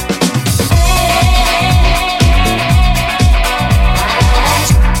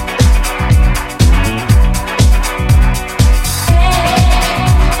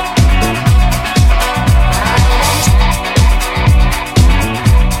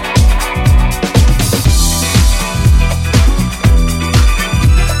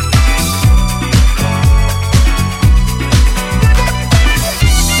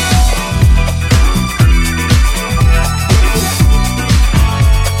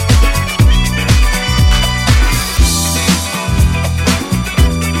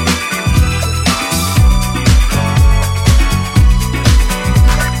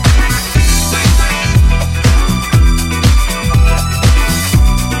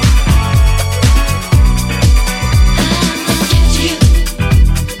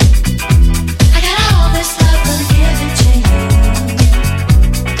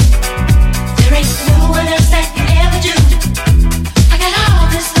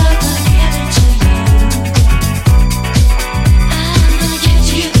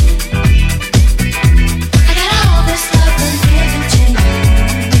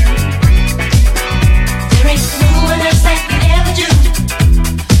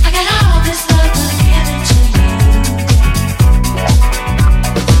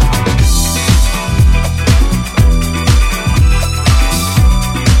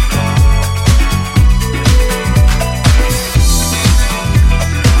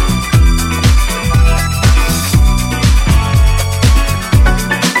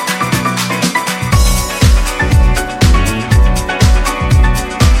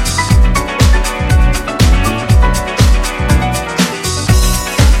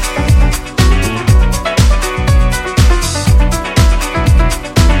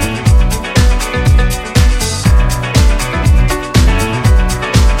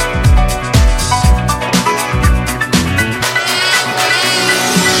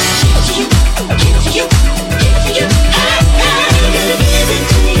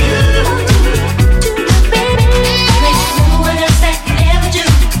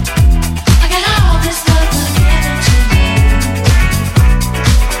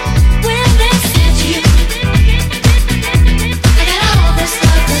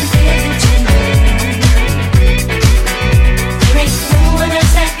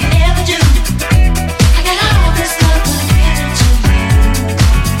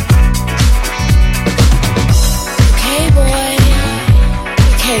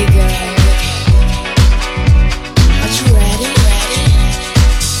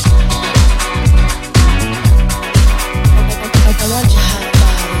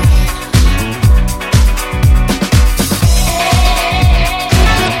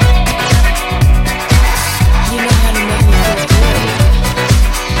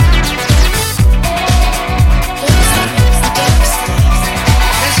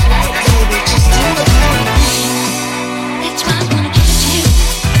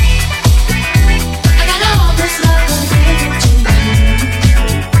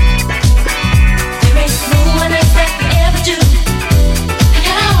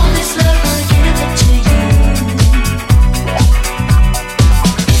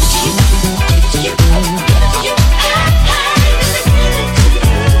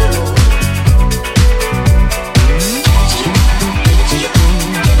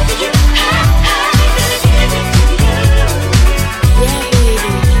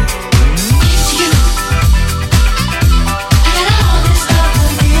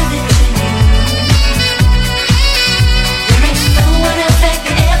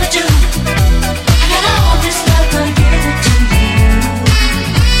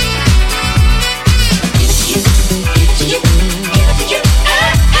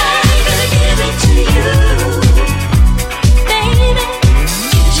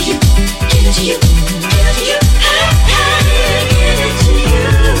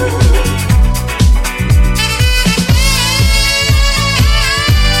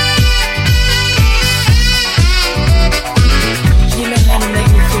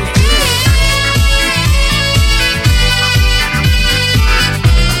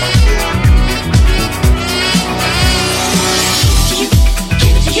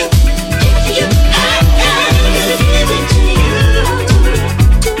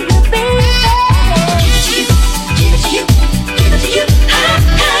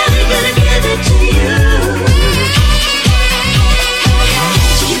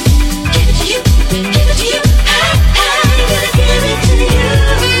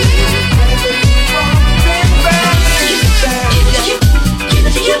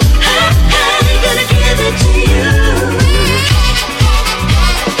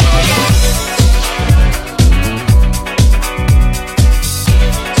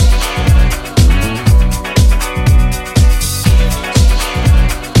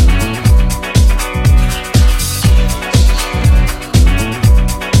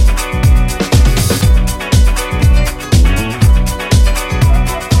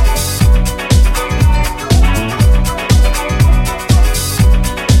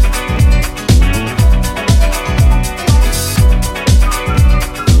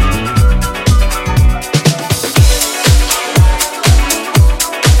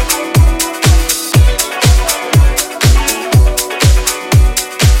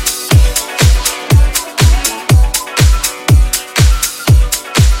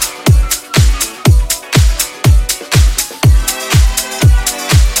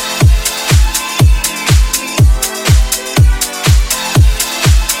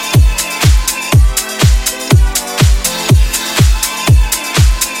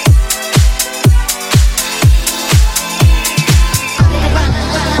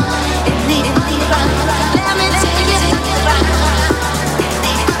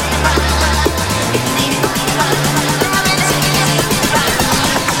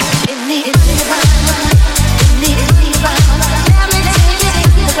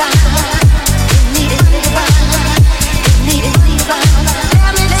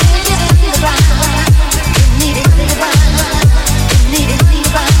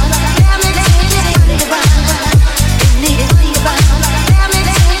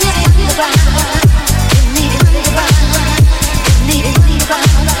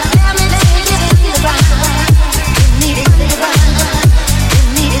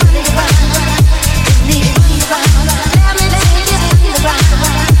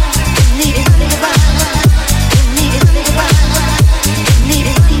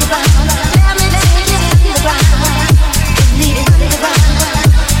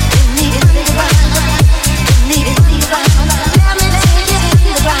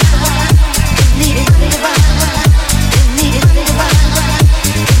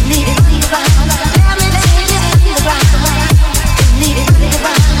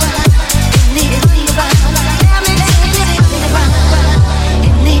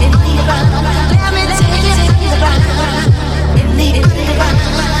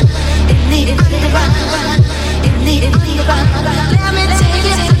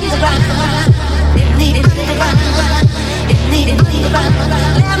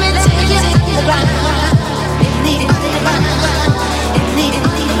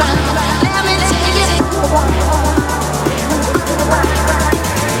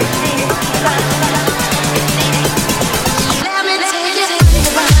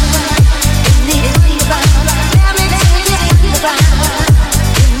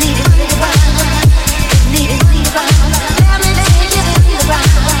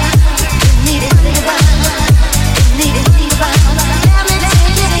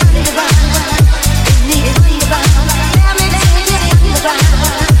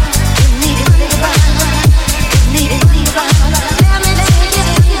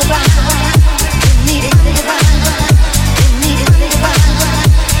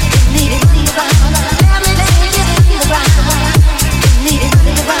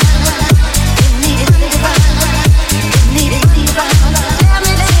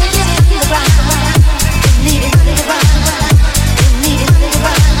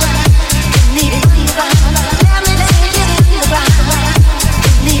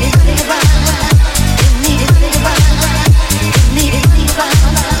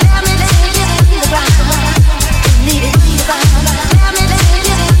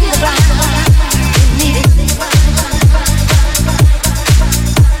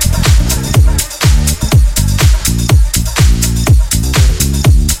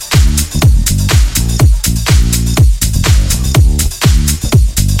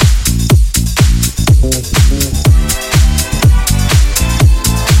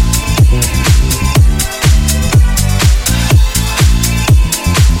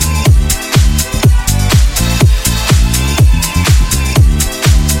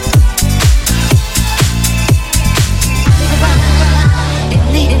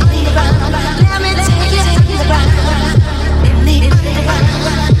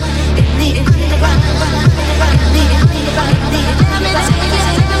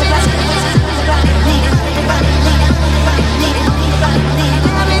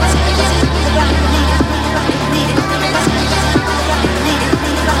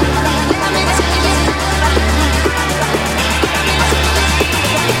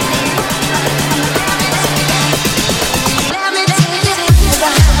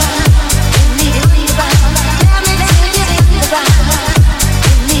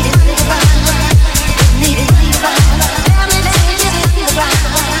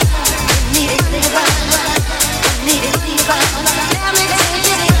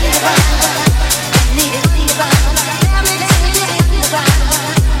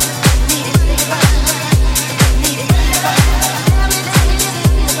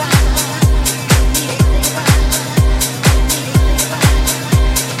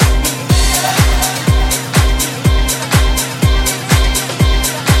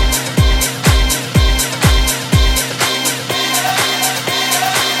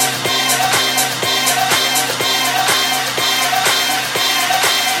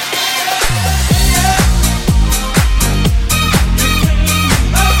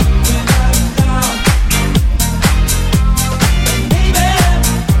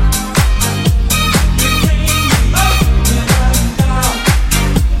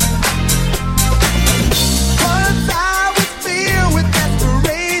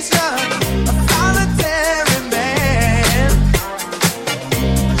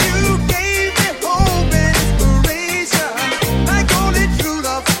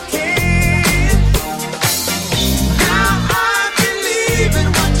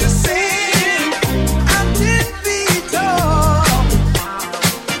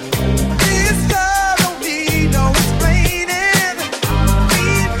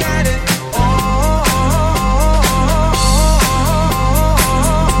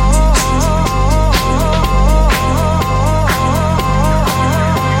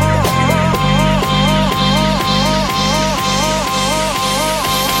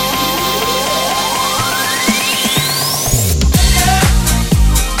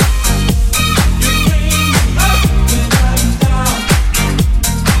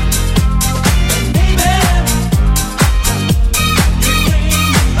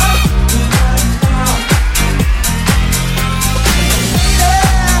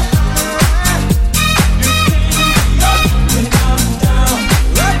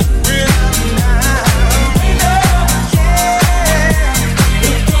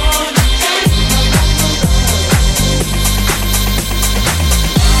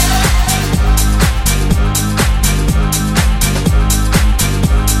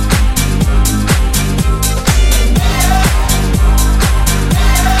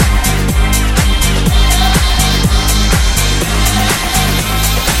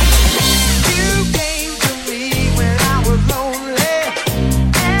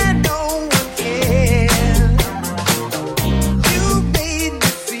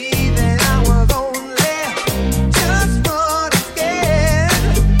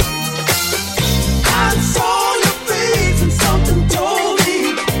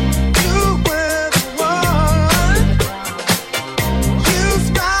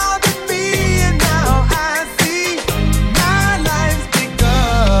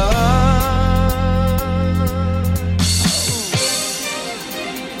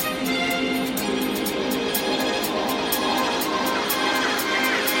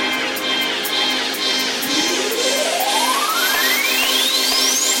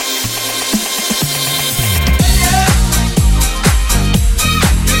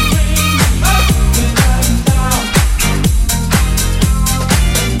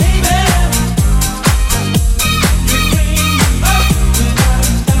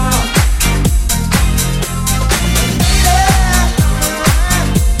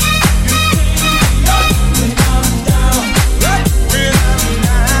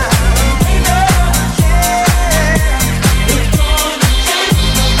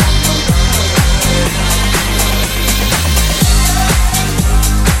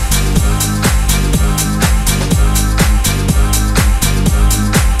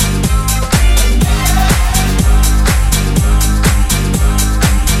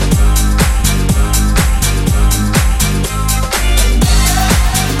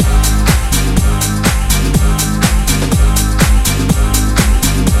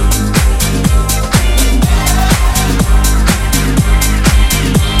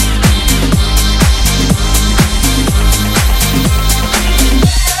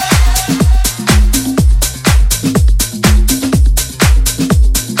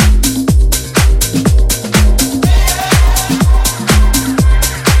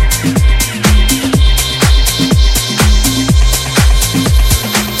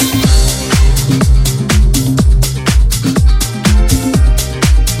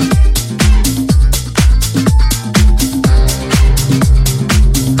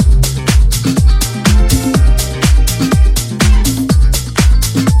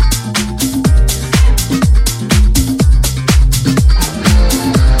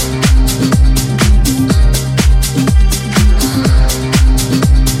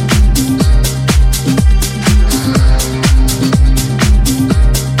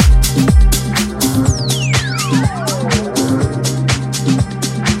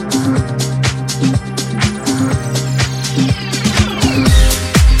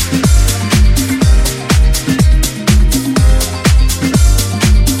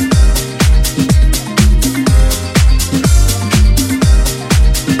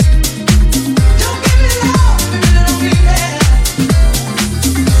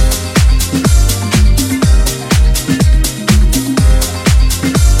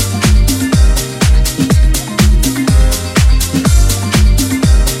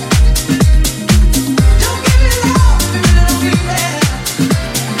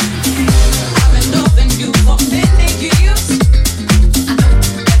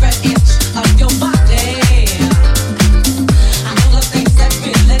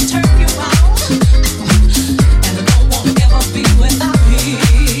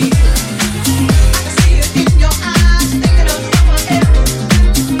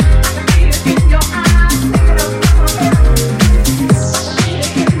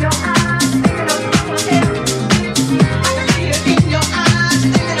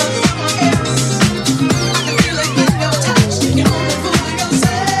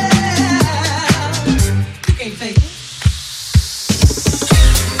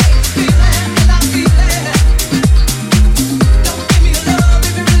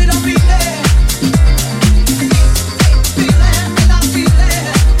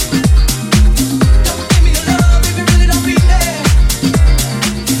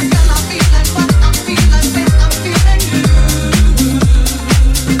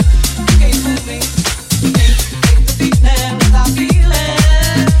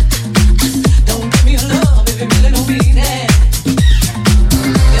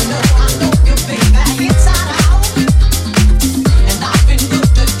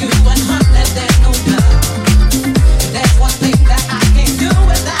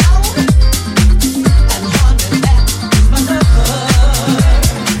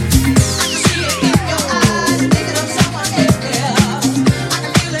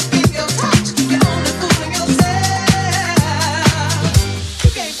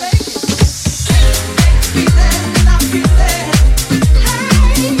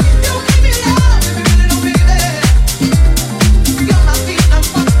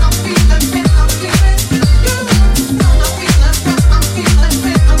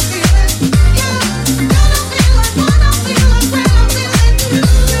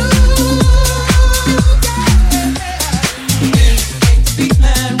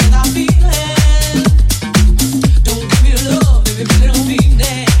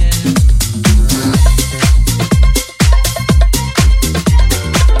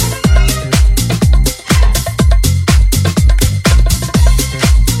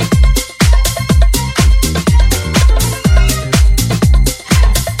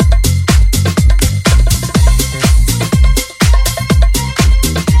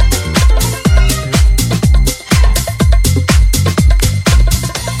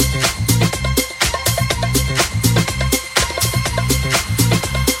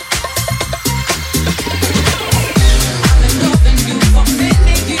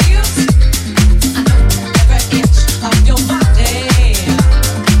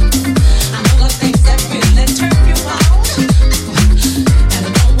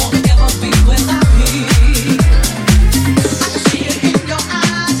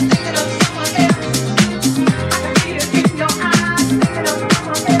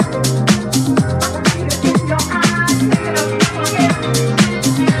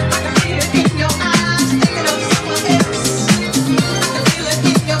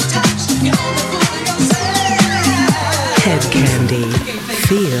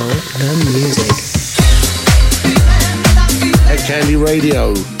 Radio.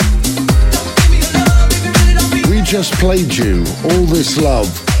 We just played you All This Love,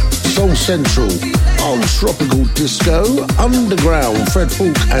 Soul Central, on Tropical Disco, Underground, Fred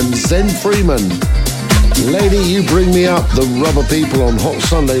Falk and Zen Freeman. Lady, You Bring Me Up, The Rubber People on Hot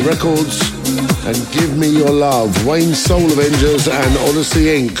Sunday Records, and Give Me Your Love, Wayne Soul Avengers and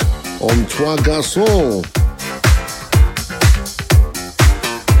Odyssey Inc. on Trois Garçons.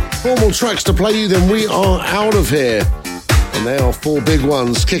 4 more tracks to play you, then we are out of here. And they are 4 big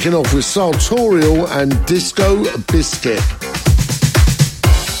ones, kicking off with Sartorial and Disco Biscuit.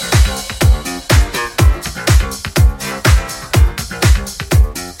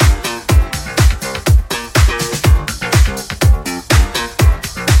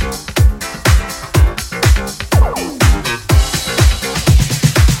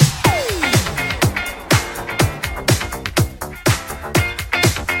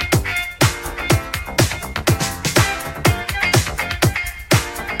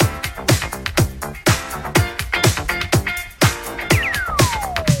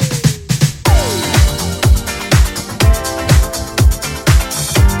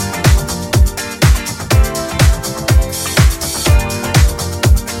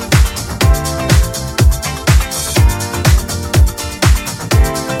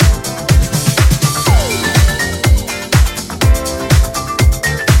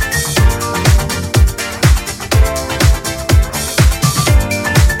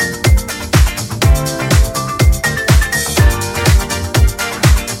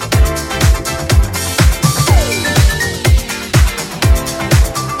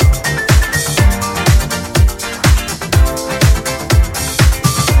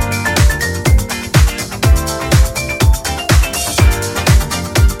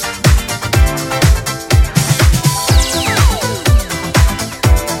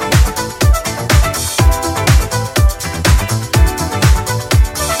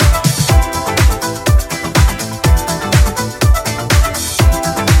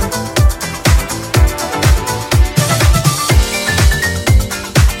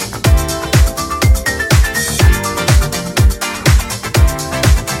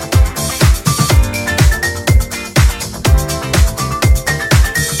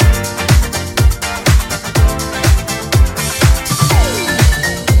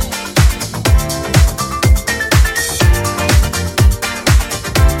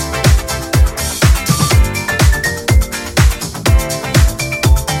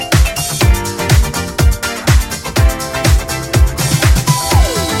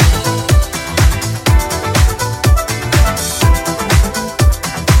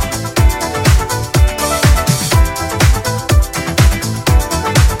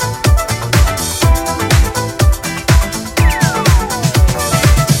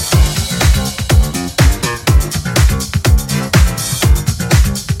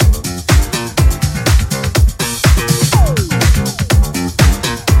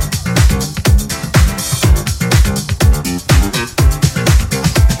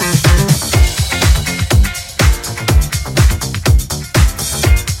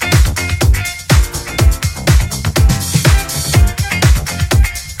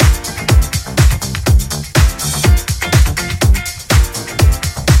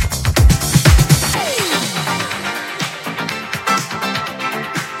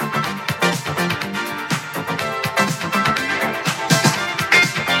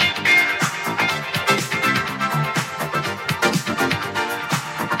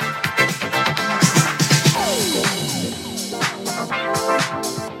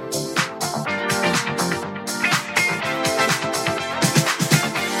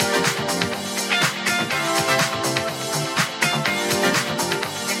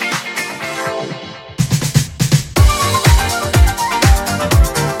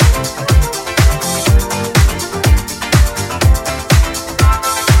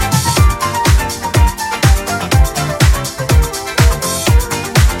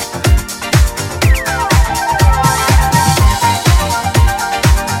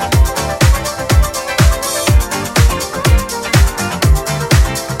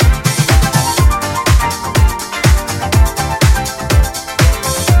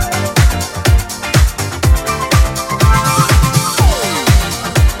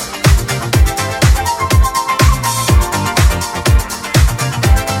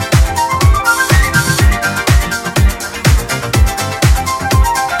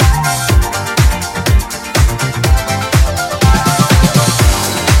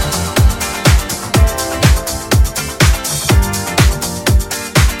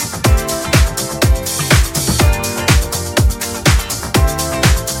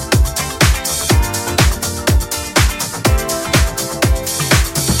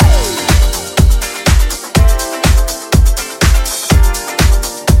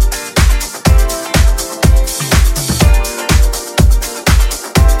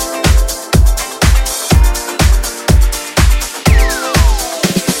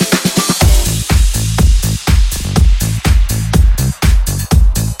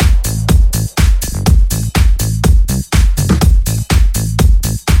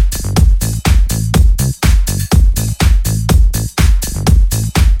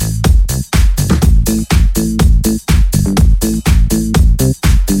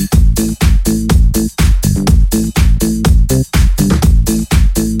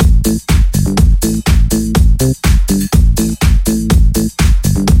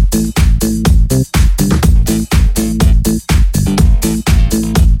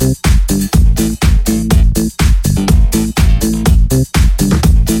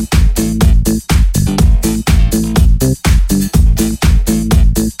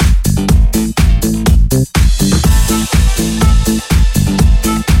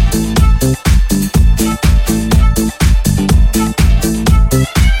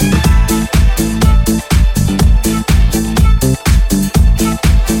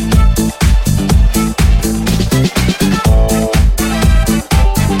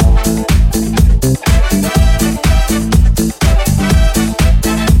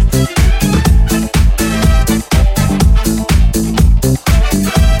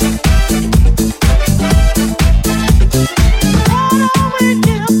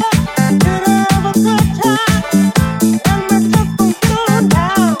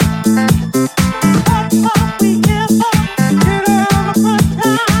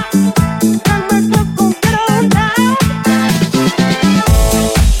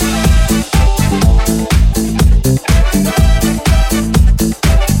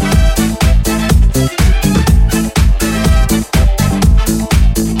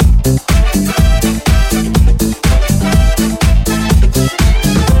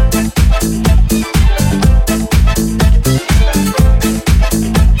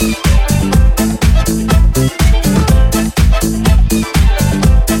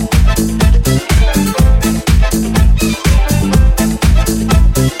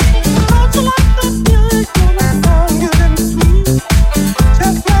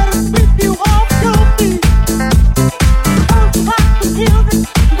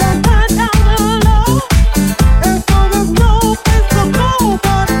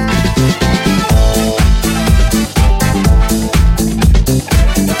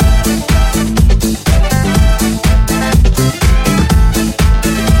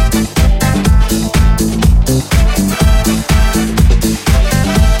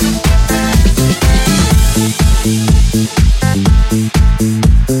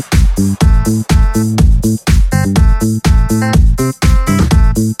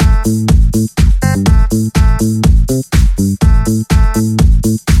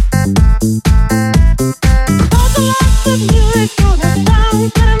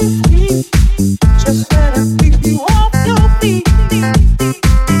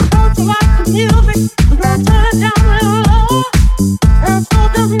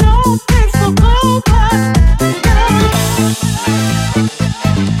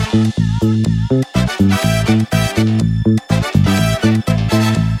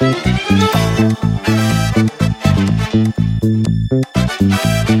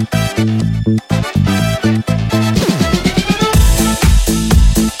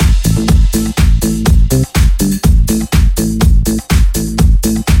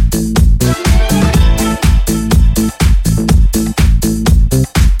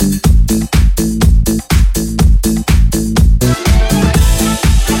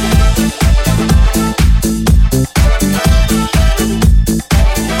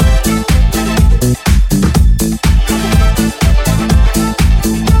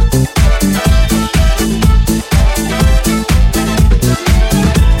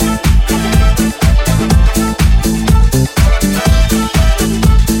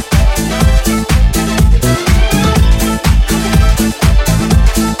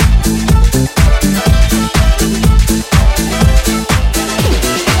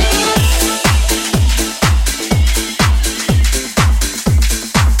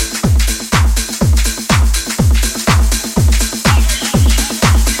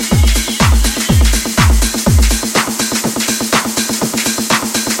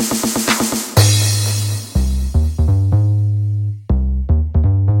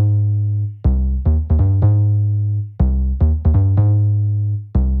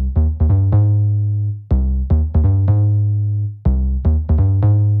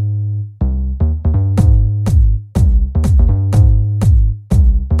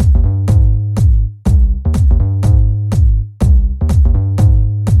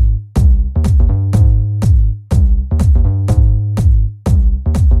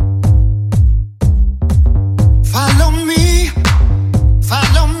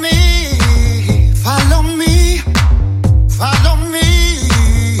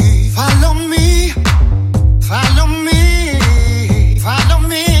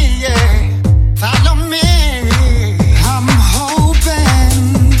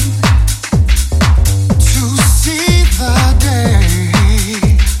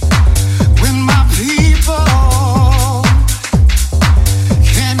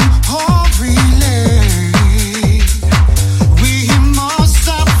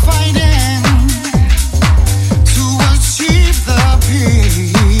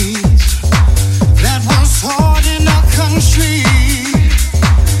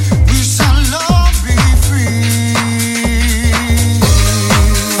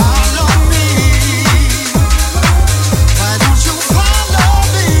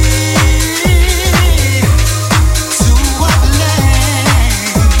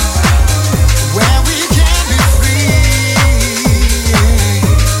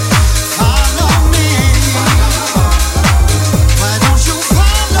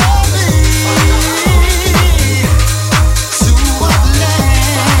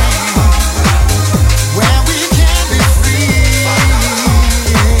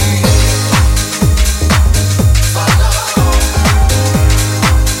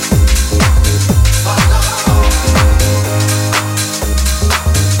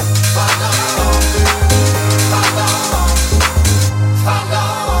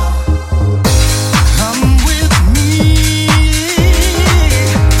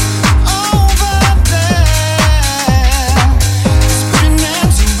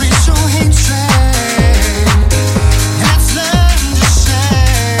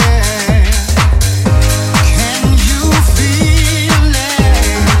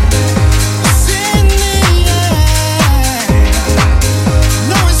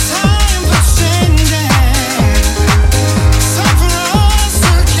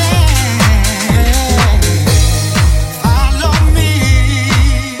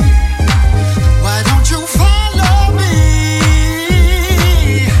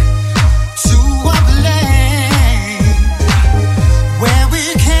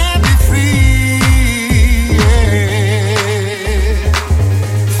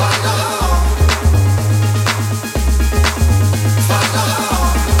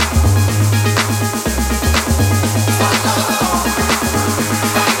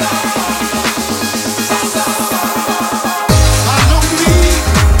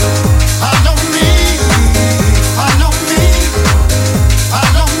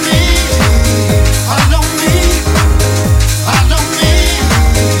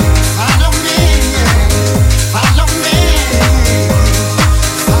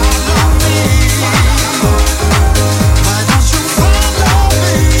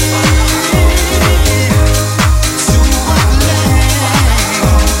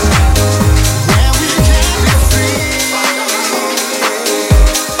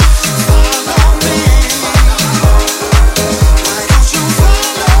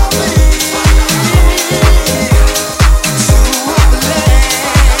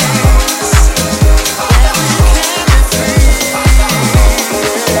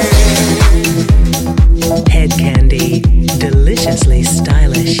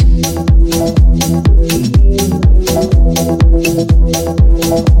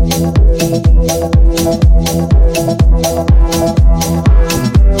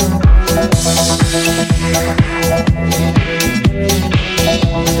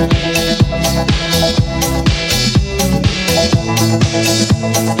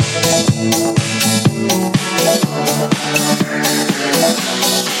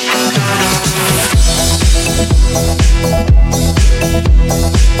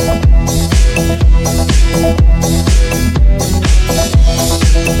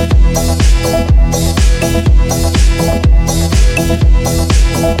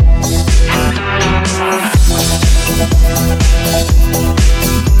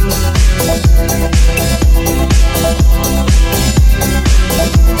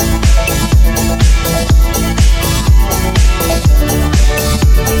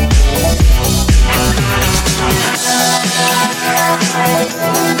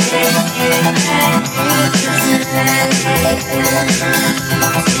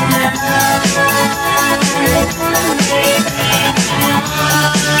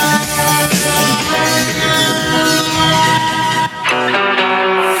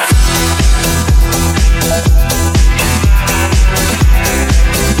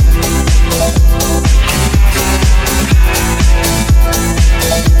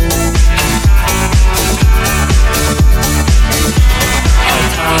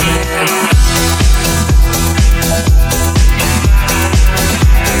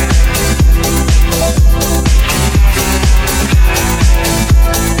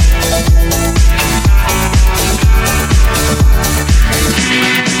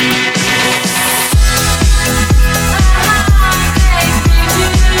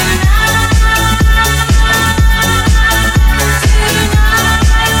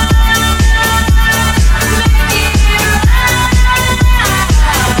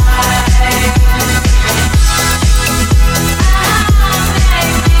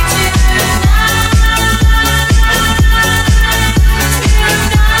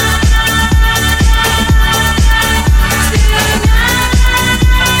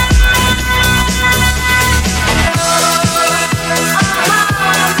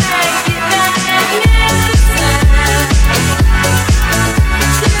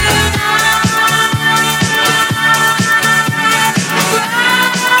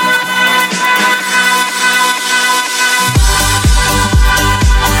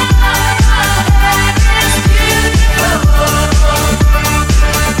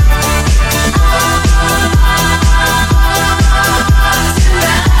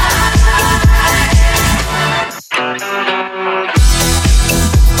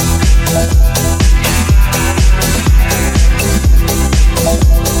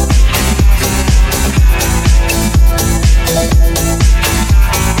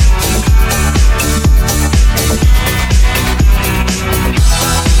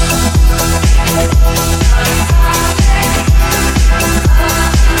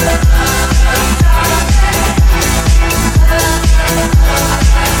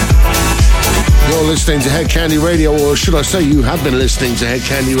 listening to Hedkandi Radio, or should I say you have been listening to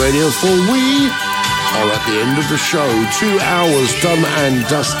Hedkandi Radio, for we are at the end of the show. 2 hours done and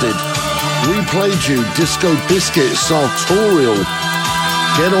dusted. We played you Disco Biscuit Sartorial.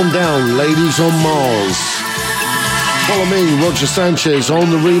 Get on down, Ladies on Mars. Follow me, Roger Sanchez, on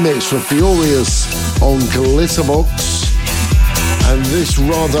the remix for Furious on Glitterbox. And this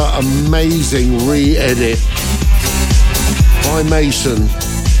rather amazing re-edit by Mason.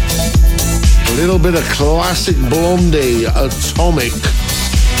 A little bit of classic Blondie, Atomic.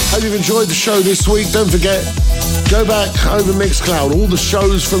 Hope you've enjoyed the show this week. Don't forget, go back over Mixcloud. All the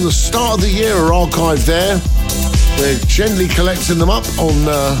shows from the start of the year are archived there. We're gently collecting them up on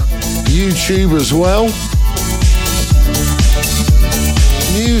YouTube as well.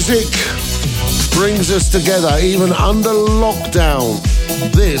 Music brings us together even under lockdown.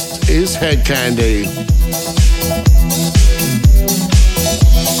 This is Hedkandi.